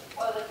have?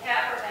 Well, the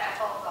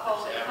tabernacle, the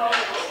Holy of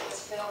Holies, was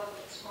filled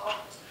with smoke.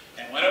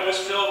 And when it was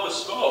filled with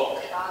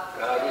smoke,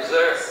 God was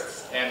there.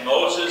 and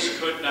Moses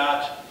could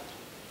not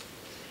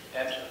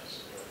enter.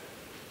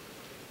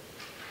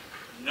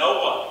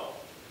 No one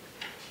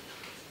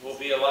will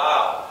be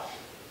allowed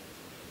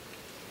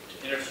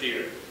to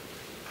interfere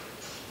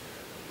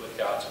with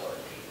God's work.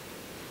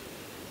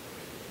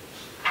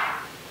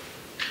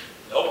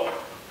 Nope.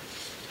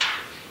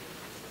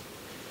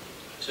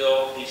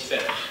 Until He's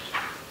finished.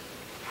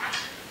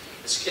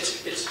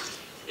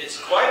 It's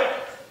quite,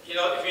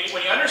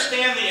 when you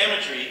understand the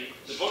imagery,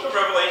 the book of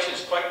Revelation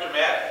is quite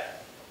dramatic.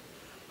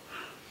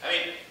 I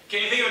mean,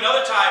 can you think of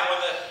another time when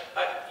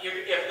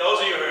if those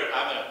of you who are,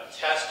 I'm going to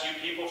test you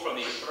people from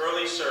the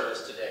early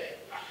service today.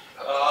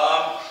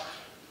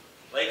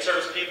 Late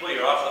service people,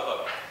 you're off the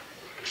hook.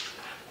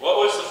 What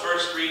was the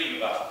first reading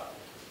about?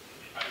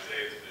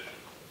 Isaiah's vision.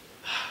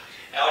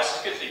 Alex,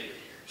 it's good to hear.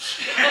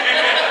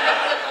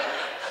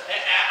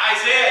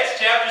 Isaiah, it's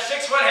chapter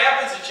 6. What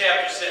happens in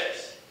chapter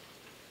 6?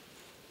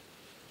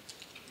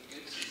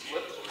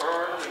 Let's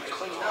burn and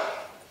clean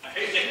up.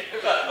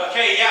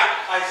 Okay, yeah.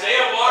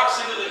 Isaiah walks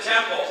into the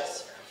temple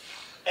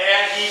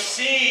and he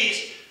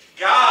sees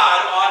God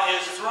on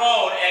His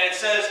throne, and it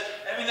says,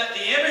 that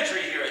the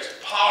imagery here is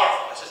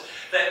powerful. It says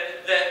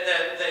that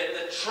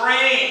the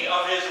train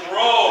of His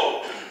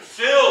robe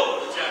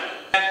filled the temple.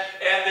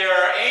 And there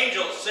are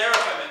angels,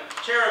 seraphim and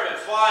cherubim,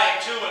 flying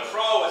to and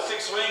fro with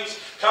 6 wings,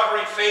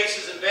 covering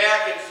faces and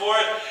back and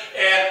forth.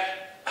 And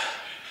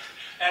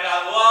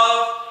I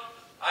love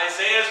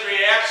Isaiah's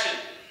reaction.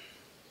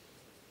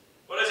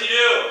 What does he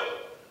do?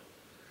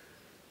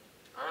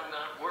 I'm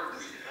not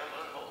worthy. I'm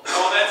unholy.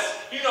 Oh,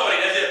 you know what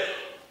he does.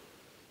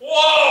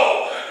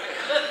 Whoa!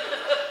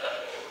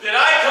 Did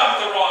I come at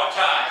the wrong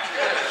time?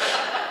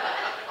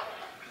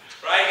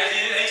 Right? Because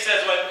he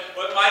says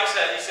what Mike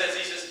said. He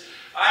says,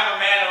 I'm a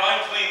man of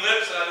unclean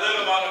lips, and I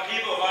live among a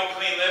people of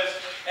unclean lips,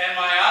 and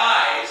my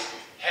eyes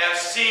have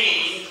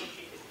seen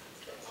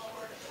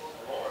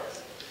the Lord.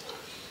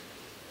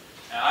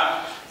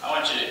 Now, I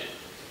want you to.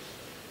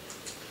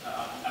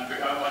 I'm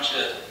going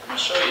to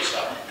show you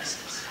something.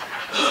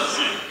 I'm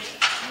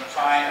going to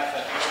find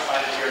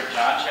it here in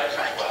John chapter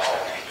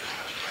 12.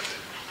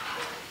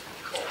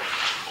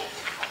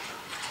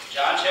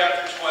 John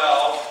chapter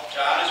 12,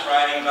 John is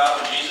writing about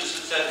when Jesus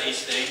had said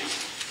these things.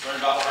 Learn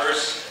about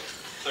verse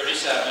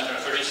 37 or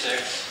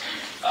 36.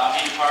 He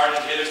departed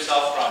and hid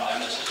Himself from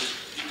them. This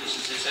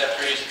is just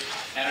after He's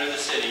entered the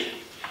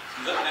city.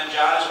 And then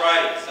John is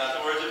writing. It's not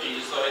the words of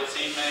Jesus, though He had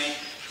seen many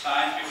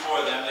signs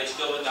before them, they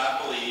still did not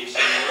believe. So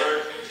the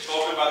word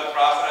spoken by the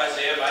prophet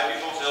Isaiah might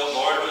be fulfilled.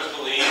 Lord, who has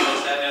believed?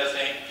 This, that, and the other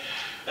thing.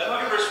 Then look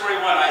at verse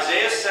 41.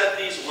 Isaiah said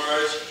these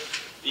words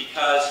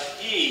because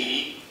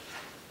he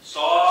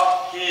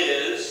saw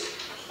His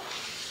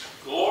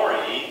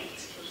glory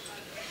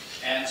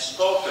and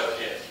spoke of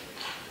Him.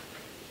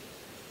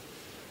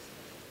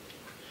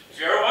 If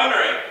you're ever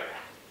wondering,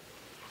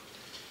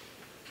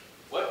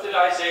 what did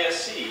Isaiah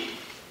see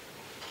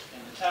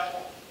in the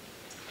temple?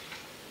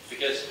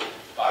 Because the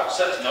Bible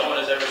says no one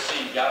has ever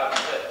seen God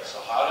live. So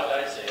how did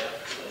Isaiah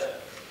live?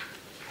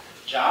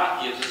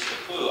 John gives us the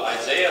clue.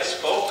 Isaiah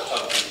spoke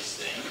of these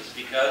things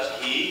because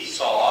he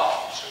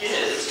saw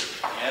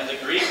His, and the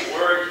Greek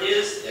word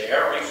His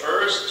there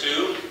refers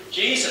to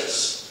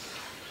Jesus.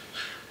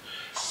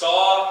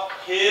 Saw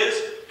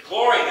His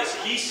glory.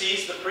 He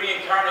sees the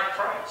pre-incarnate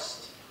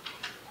Christ.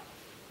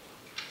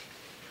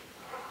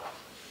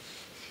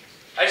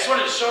 I just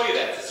wanted to show you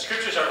that. The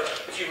scriptures are,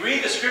 if you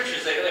read the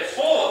scriptures, they're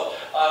full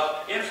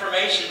of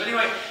information. But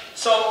anyway,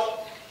 so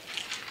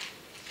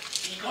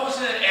he goes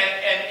in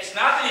and it's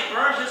not that he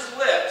burned his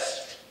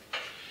lips,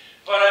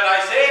 but in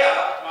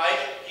Isaiah, Mike,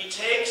 he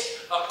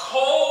takes a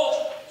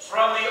coal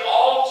from the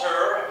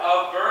altar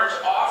of burnt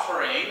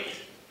offering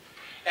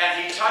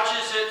and he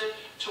touches it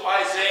to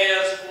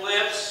Isaiah's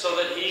lips so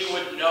that he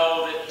would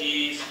know that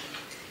he's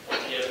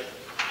forgiven.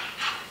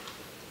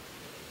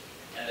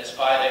 And it's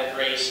by the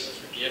grace and the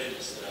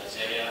forgiveness that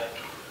Isaiah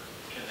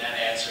can then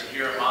answer,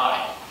 here am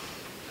I,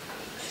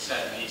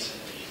 send me,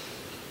 send me.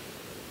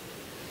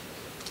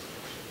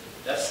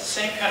 That's the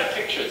same kind of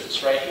picture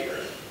that's right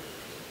here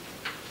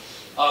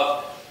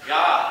of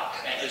God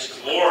and His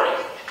glory.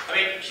 I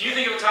mean, can you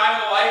think of a time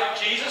in the life of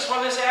Jesus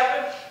when this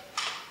happened?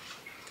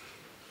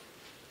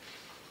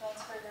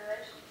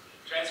 Transfiguration.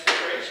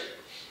 Transfiguration.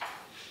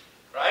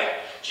 Right?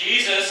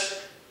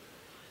 Jesus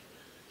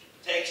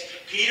takes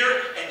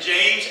Peter and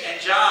James and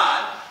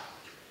John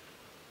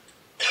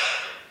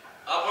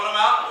up on a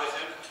mountain with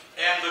him,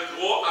 and a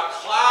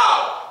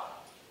cloud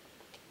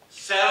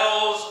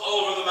settles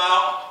over the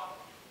mountain.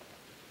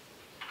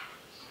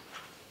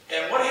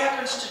 And what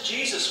happens to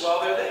Jesus while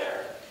they're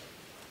there?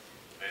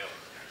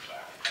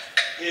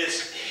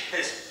 His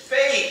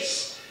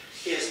face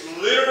is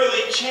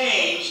literally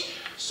changed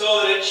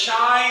so that it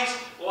shines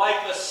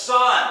like the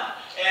sun,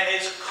 and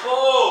his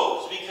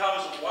clothes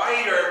becomes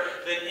whiter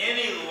than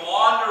any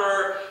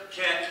launderer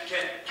can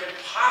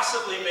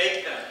possibly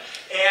make them.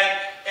 And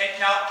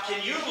now,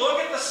 can you look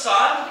at the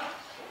sun?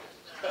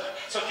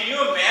 So can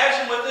you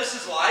imagine what this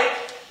is like?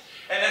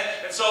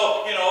 And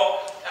so, you know,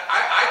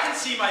 I can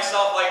see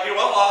myself like,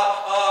 well,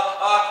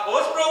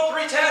 let's build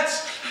 3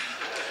 tents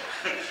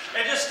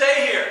and just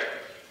stay here,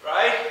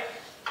 right?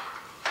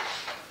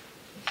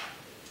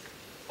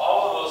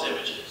 All of those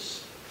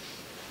images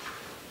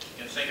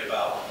you can think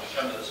about when we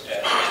come to this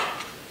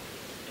passage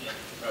in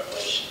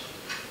Revelation.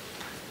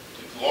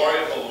 The glory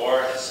of the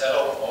Lord has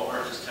settled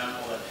over His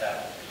temple in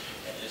heaven,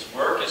 and His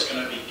work is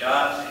going to be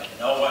done, and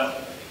no one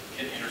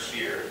can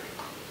interfere.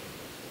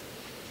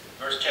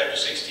 Verse chapter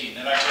 16,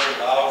 then I heard a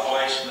loud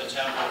voice from the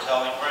temple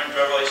telling, we're in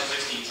Revelation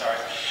 16, sorry.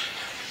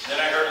 Then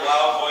I heard a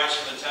loud voice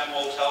from the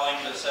temple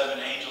telling the 7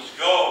 angels,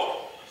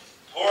 go,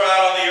 pour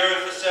out on the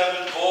earth the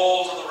 7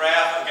 bowls of the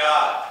wrath of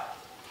God.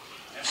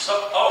 And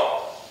so,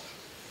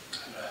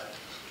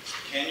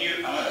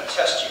 I'm going to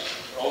test you,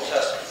 Old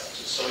Testament,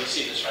 just so we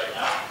see this right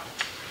now.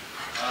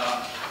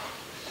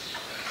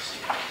 Let's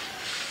see.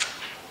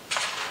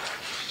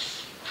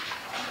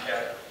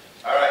 Okay.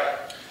 All right.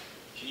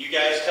 Can you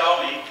guys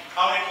tell me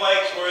how many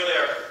plagues were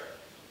there?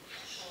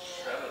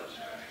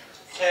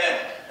 10,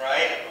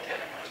 right?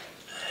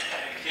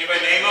 Can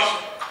anybody name them?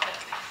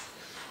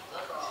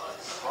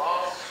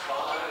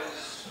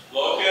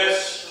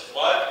 Locusts,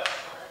 what?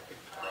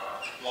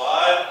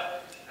 Blood?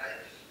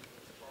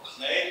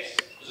 Snakes?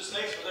 Was it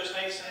snakes? Were there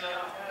snakes in the...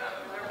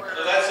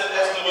 So that's it,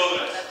 that's the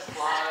wilderness.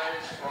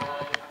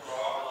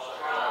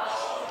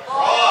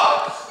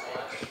 Frogs.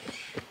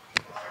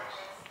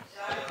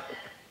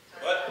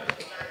 What?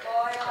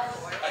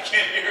 I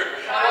can't hear.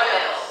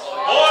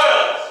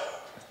 Boils.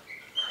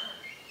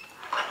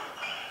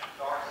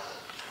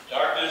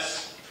 Darkness.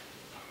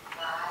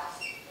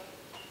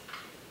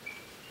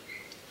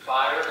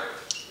 Fire.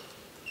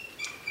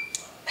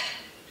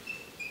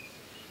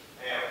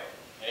 Hail.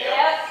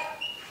 Yes.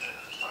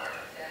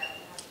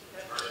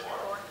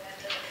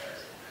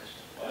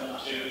 1,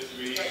 2,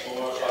 3,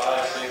 4,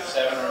 5, 6,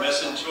 7. We're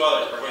missing 2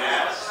 others.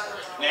 Gnats.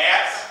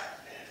 Gnats.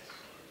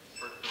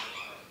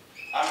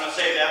 I'm going to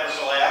say that was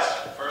the last.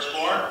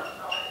 Firstborn.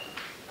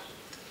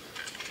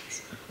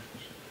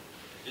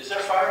 Is there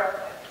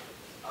fire?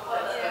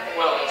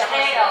 Well, The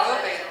hail.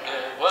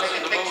 it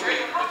wasn't the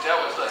movie, but that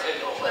was the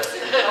hail.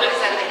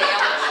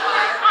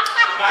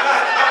 I'm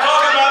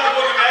talking about the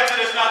book of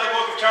Exodus, not the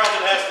book of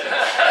Charlton Heston.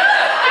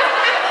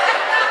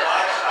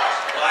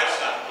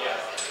 Livestock, yeah.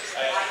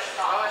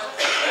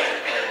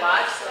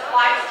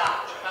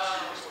 Livestock.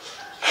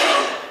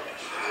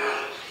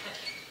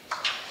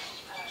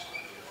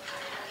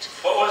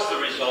 What was the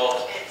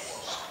result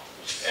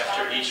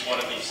after each one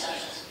of these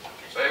things?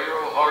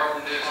 Pharaoh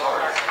hardened his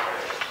heart.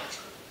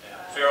 Yeah.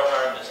 Pharaoh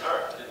hardened his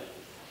heart, didn't he?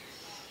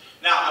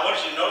 Now, I want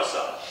you to notice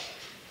something.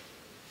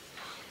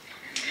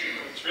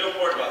 It's real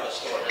important about this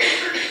story.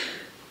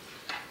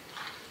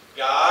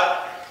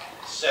 God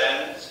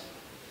sends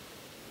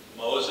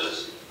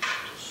Moses to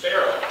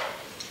Pharaoh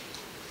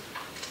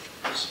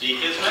to speak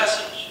his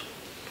message,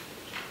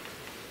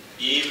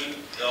 even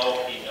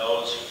though he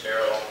knows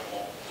Pharaoh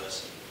won't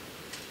listen.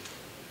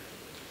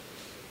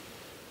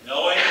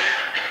 Knowing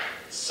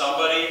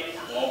somebody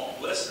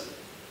won't listen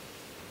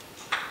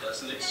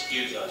doesn't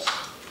excuse us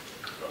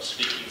from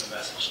speaking the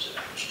message to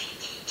them.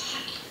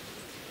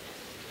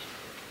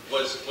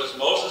 Was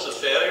Moses a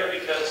failure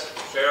because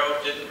Pharaoh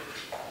didn't?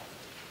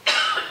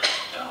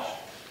 No.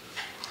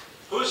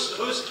 Who's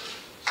the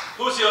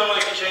only one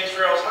that can change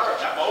Pharaoh's heart?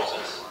 Not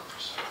Moses.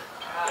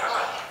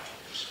 God.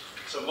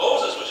 So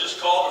Moses was just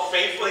called to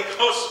faithfully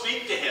go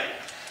speak to him.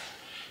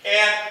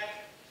 And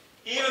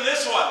even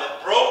this one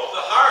that broke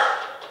the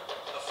heart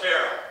of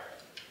Pharaoh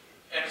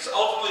and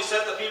ultimately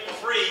set the people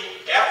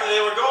free, after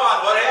they were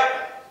gone, what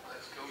happened?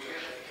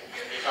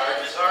 He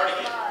hardened his heart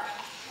again.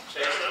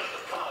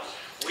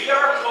 We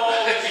are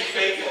called to be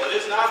faithful. It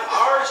is not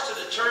ours to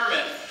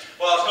determine,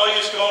 well, it's no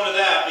use going to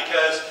them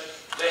because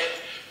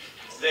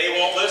they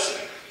won't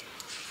listen.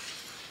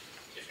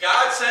 If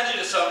God sends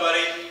you to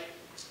somebody,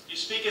 you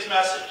speak his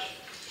message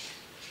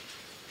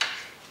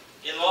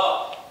in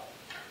love.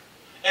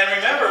 And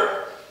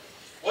remember,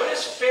 what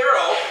is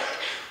Pharaoh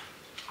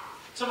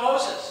to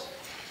Moses?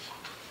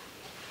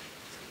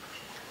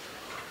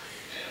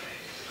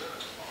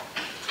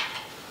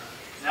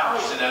 Now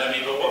he's an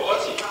enemy, but what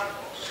was he?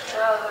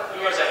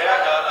 He was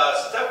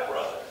a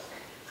stepbrother.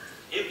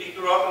 He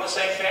grew up in the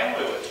same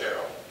family with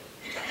Pharaoh.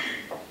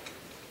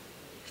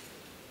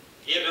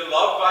 He had been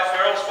loved by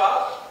Pharaoh's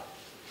father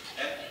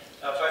and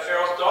by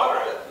Pharaoh's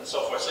daughter and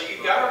so forth. So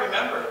you've got to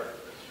remember,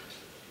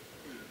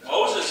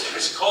 Moses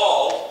is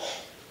called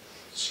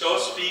to go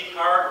speak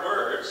hard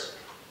words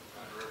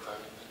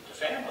to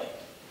family,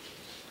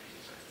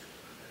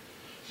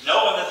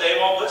 knowing that they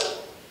won't listen.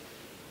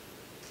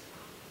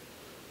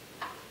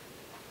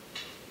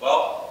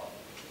 Well,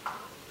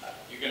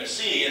 you're going to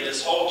see in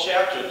this whole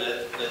chapter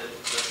that the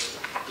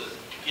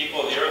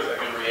people of the earth are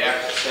going to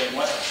react the same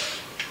way.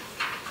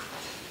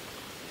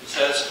 It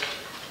says,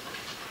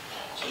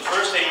 so the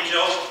first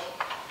angel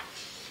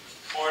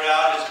poured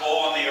out his bowl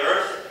on the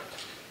earth,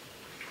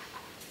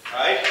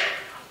 right?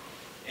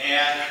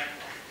 And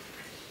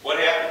what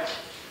happened?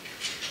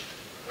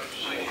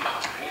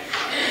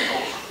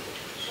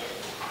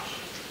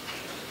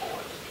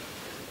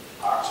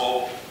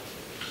 Harmful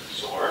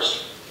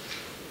sores,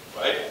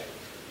 right?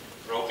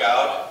 Broke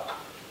out,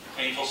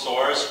 painful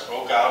sores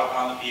broke out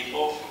upon the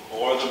people,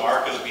 bore the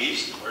mark of the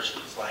beast,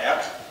 worshipped his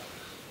lamb.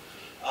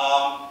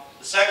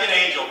 The second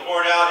angel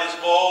poured out his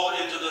bowl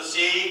into the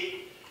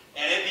sea,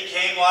 and it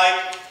became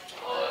like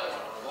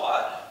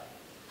blood.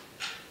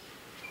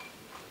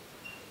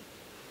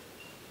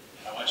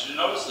 And I want you to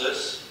notice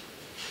this.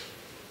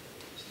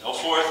 There's no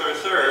fourth or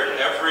third.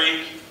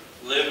 Every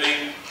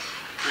living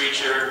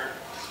creature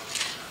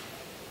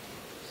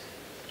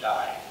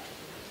died.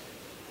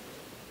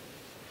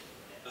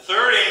 The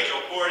third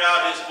angel poured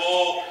out his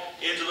bowl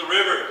into the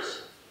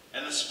rivers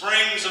and the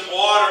springs of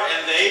water,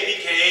 and they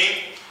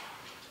became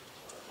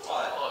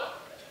blood.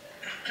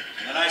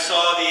 And then I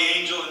saw the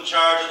angel in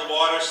charge of the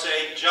water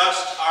say,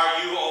 "Just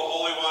are you, O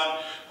Holy One,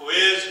 who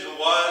is and who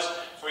was,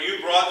 for you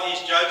brought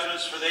these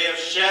judgments, for they have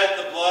shed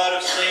the blood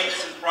of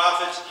saints and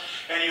prophets,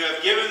 and you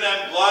have given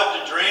them blood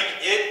to drink.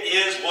 It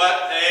is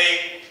what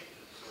they..."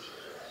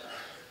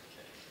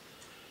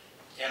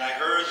 And I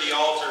heard the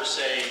altar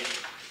say,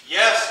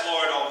 "Yes,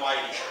 Lord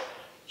Almighty,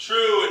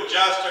 true and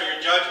just are your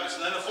judgments."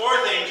 And then the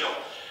fourth angel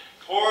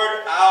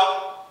poured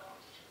out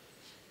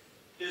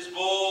his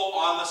bowl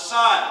on the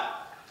sun,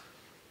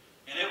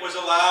 and it was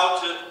allowed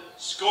to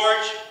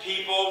scorch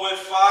people with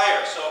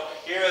fire. So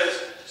here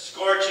is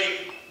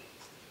scorching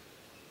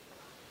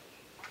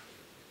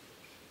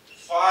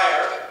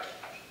fire.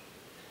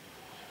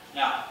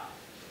 Now,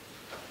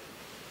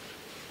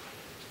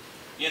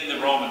 in the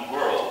Roman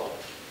world,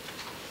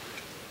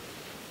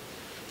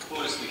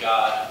 who is the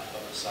god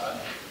of the sun?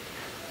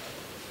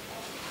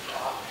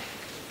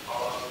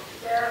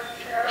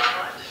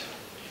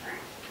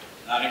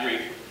 Not in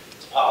Greek.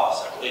 It's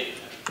Apollos, I believe.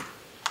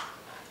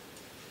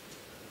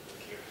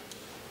 Look here.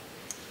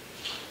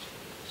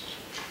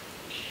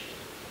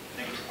 I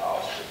think it's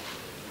Apollos.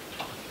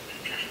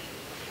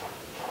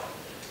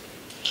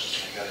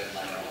 I got it in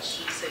my notes.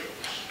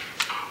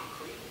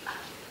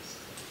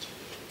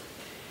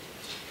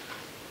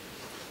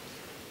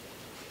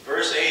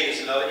 Verse 8 is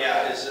another,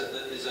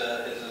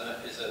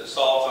 is an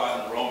assault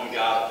on the Roman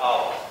god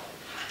Apollo.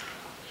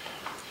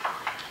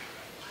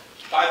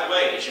 By the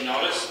way, did you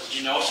notice? Did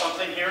you know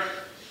something here?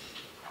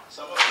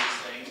 Some of these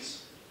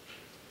things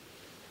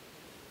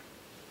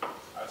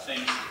are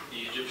things that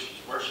the Egyptians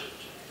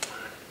worshipped.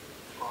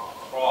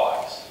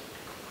 Frogs.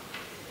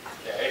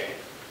 Okay?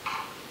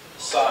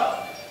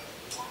 Sun.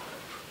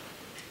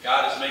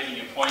 God is making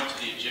a point to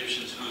the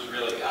Egyptians who's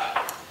really God.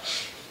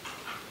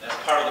 That's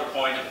part of the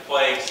point of the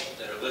plagues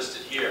that are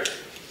listed here.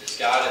 Is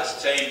God is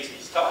saying,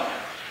 he's telling you,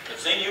 the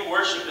thing you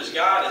worship as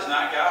God is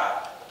not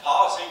God.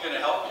 Apollos ain't going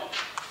to help you.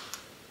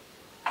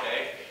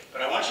 Okay?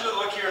 But I want you to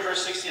look here at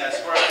verse 16. I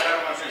swear I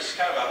don't want to finish. It's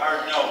kind of a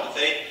hard no, but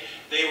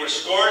they were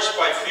scorched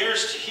by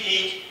fierce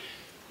heat.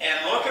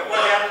 And look at what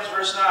happens,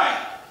 verse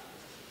 9.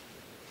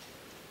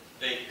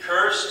 They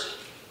cursed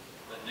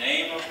the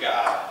name of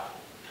God,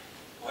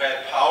 who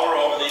had power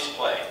over these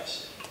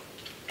plagues.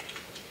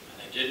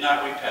 And they did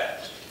not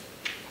repent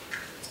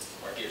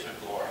or give him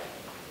glory.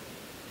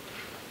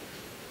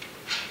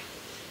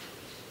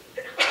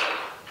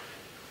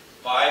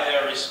 By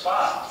their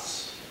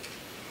response,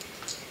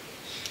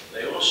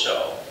 they will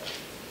show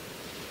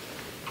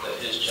that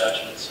his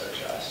judgments are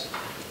just.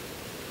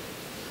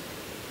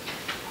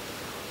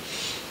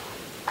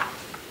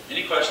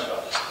 Any question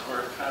about this?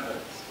 We're kind of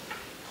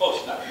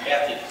close, not at the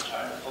end of the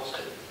time, but close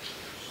to it.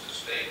 The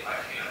state I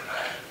can't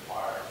imagine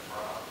far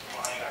from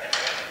flying out of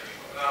heaven.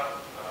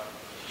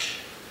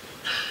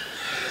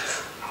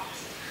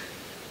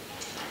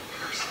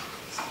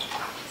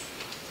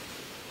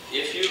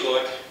 If you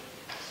look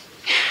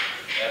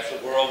at the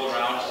world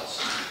around us,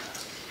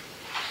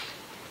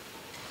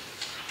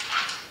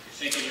 you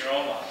think in your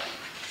own life,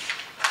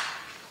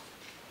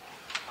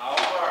 how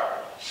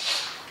hard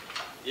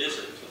is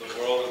it for the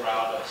world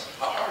around us?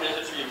 How hard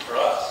is it for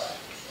us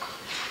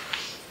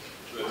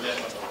to admit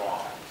when we're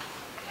wrong?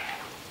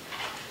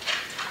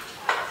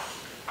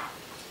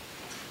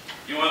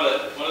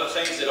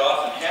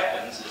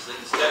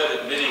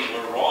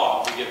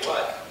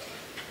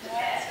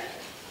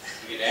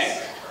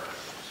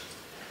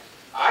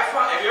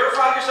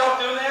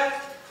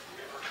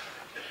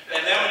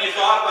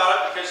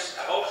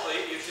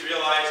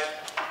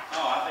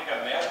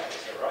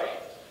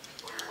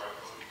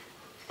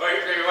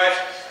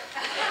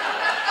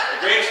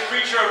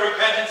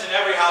 repentance in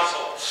every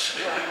household.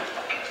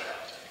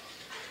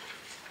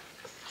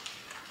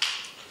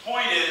 The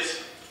point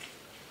is,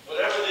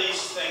 whatever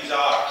these things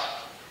are,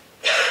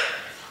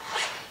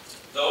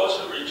 those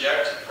who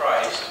reject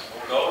Christ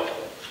will go to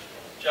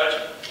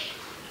judgment,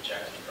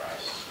 rejecting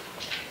Christ.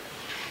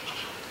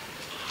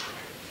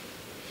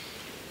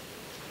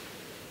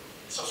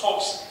 So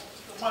folks,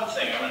 the one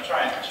thing, I'm going to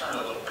try and turn a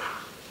little bit.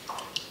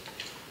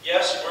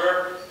 Yes,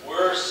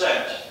 we're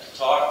sent to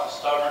talk to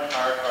stubborn,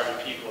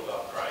 hard-hearted people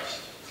about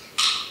Christ.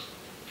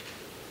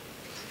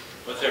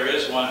 But there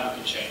is one who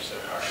can change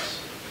their hearts.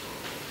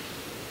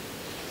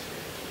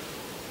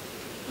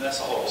 And that's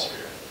the Holy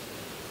Spirit.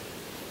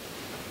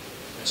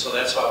 And so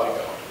that's why we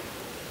go.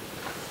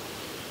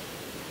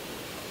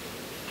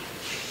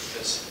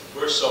 Because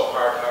we're so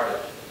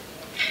hard-hearted.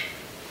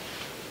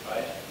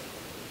 Right?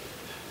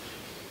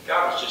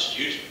 God was just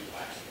using you.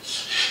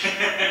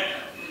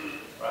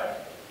 Right?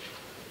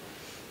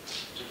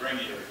 To bring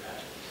you to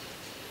repentance.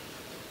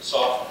 To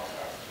soften your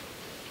heart.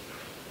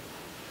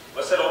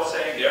 What's that old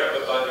saying? There,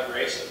 but by the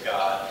grace of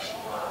God.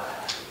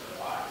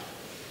 Why?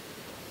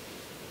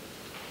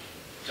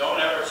 Don't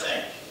ever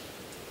think.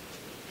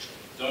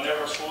 Don't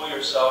ever fool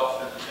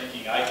yourself into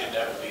thinking, I could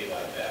never be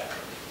like that.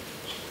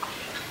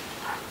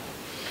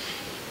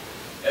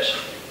 Yes, you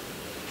can.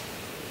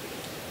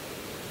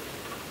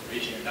 The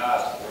reason you're not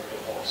is the work of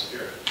the Holy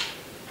Spirit.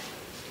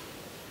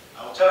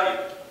 I will tell you,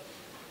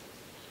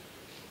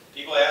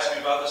 people ask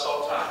me about this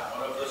all the time.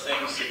 One of the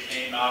things that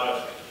came out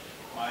of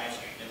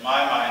in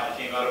my mind, that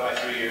came out of my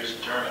 3 years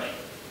in Germany,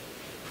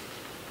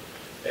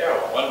 they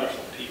are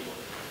wonderful people.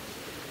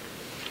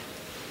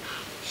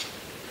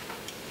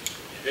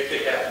 If it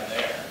could happen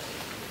there,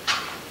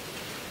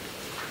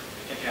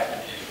 it can happen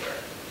anywhere.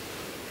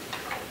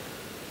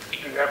 It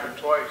happened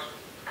twice.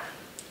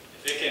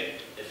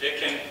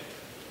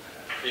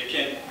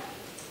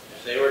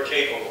 If they were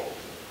capable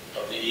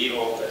of the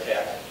evil that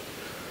happened,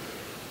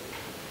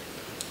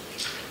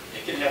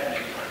 it can happen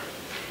anywhere.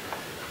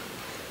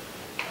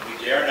 We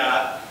dare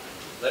not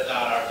let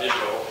down our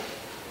vigil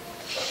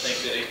or think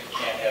that it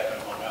can't happen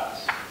among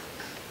us.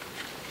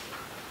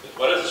 But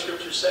what does the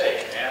Scripture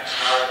say? Man's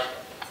heart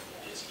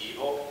is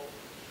evil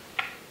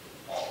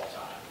all the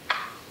time.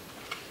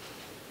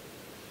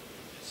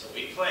 And so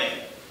we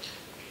claim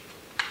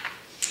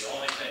the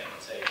only thing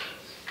that saves us.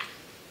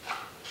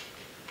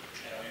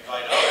 And we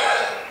invite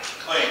others to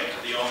claim to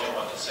the only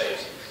one that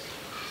saves us.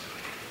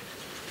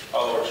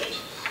 Our Lord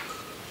Jesus.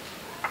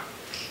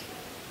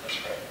 Let's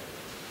pray.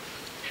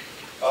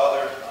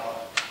 Father,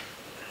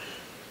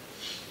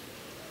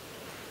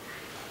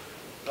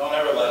 don't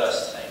ever let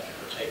us think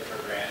or take for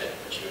granted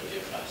what you have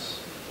given us,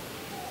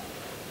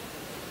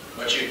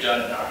 what you've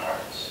done in our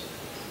hearts.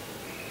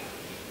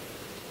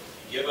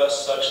 Give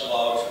us such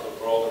love for the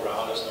world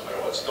around us, no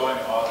matter what's going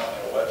on, no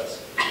matter what's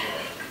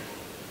doing,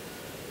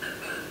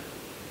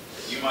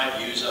 that you might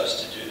use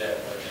us to do that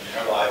work in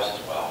their lives as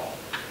well.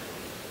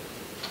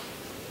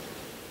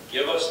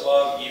 Give us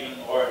love even,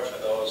 Lord, for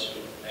those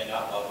who may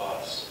not love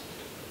us,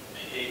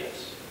 may hate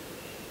us,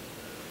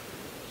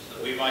 so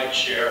that we might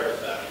share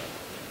with them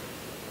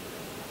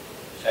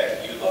the fact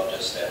that you loved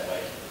us that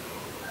way.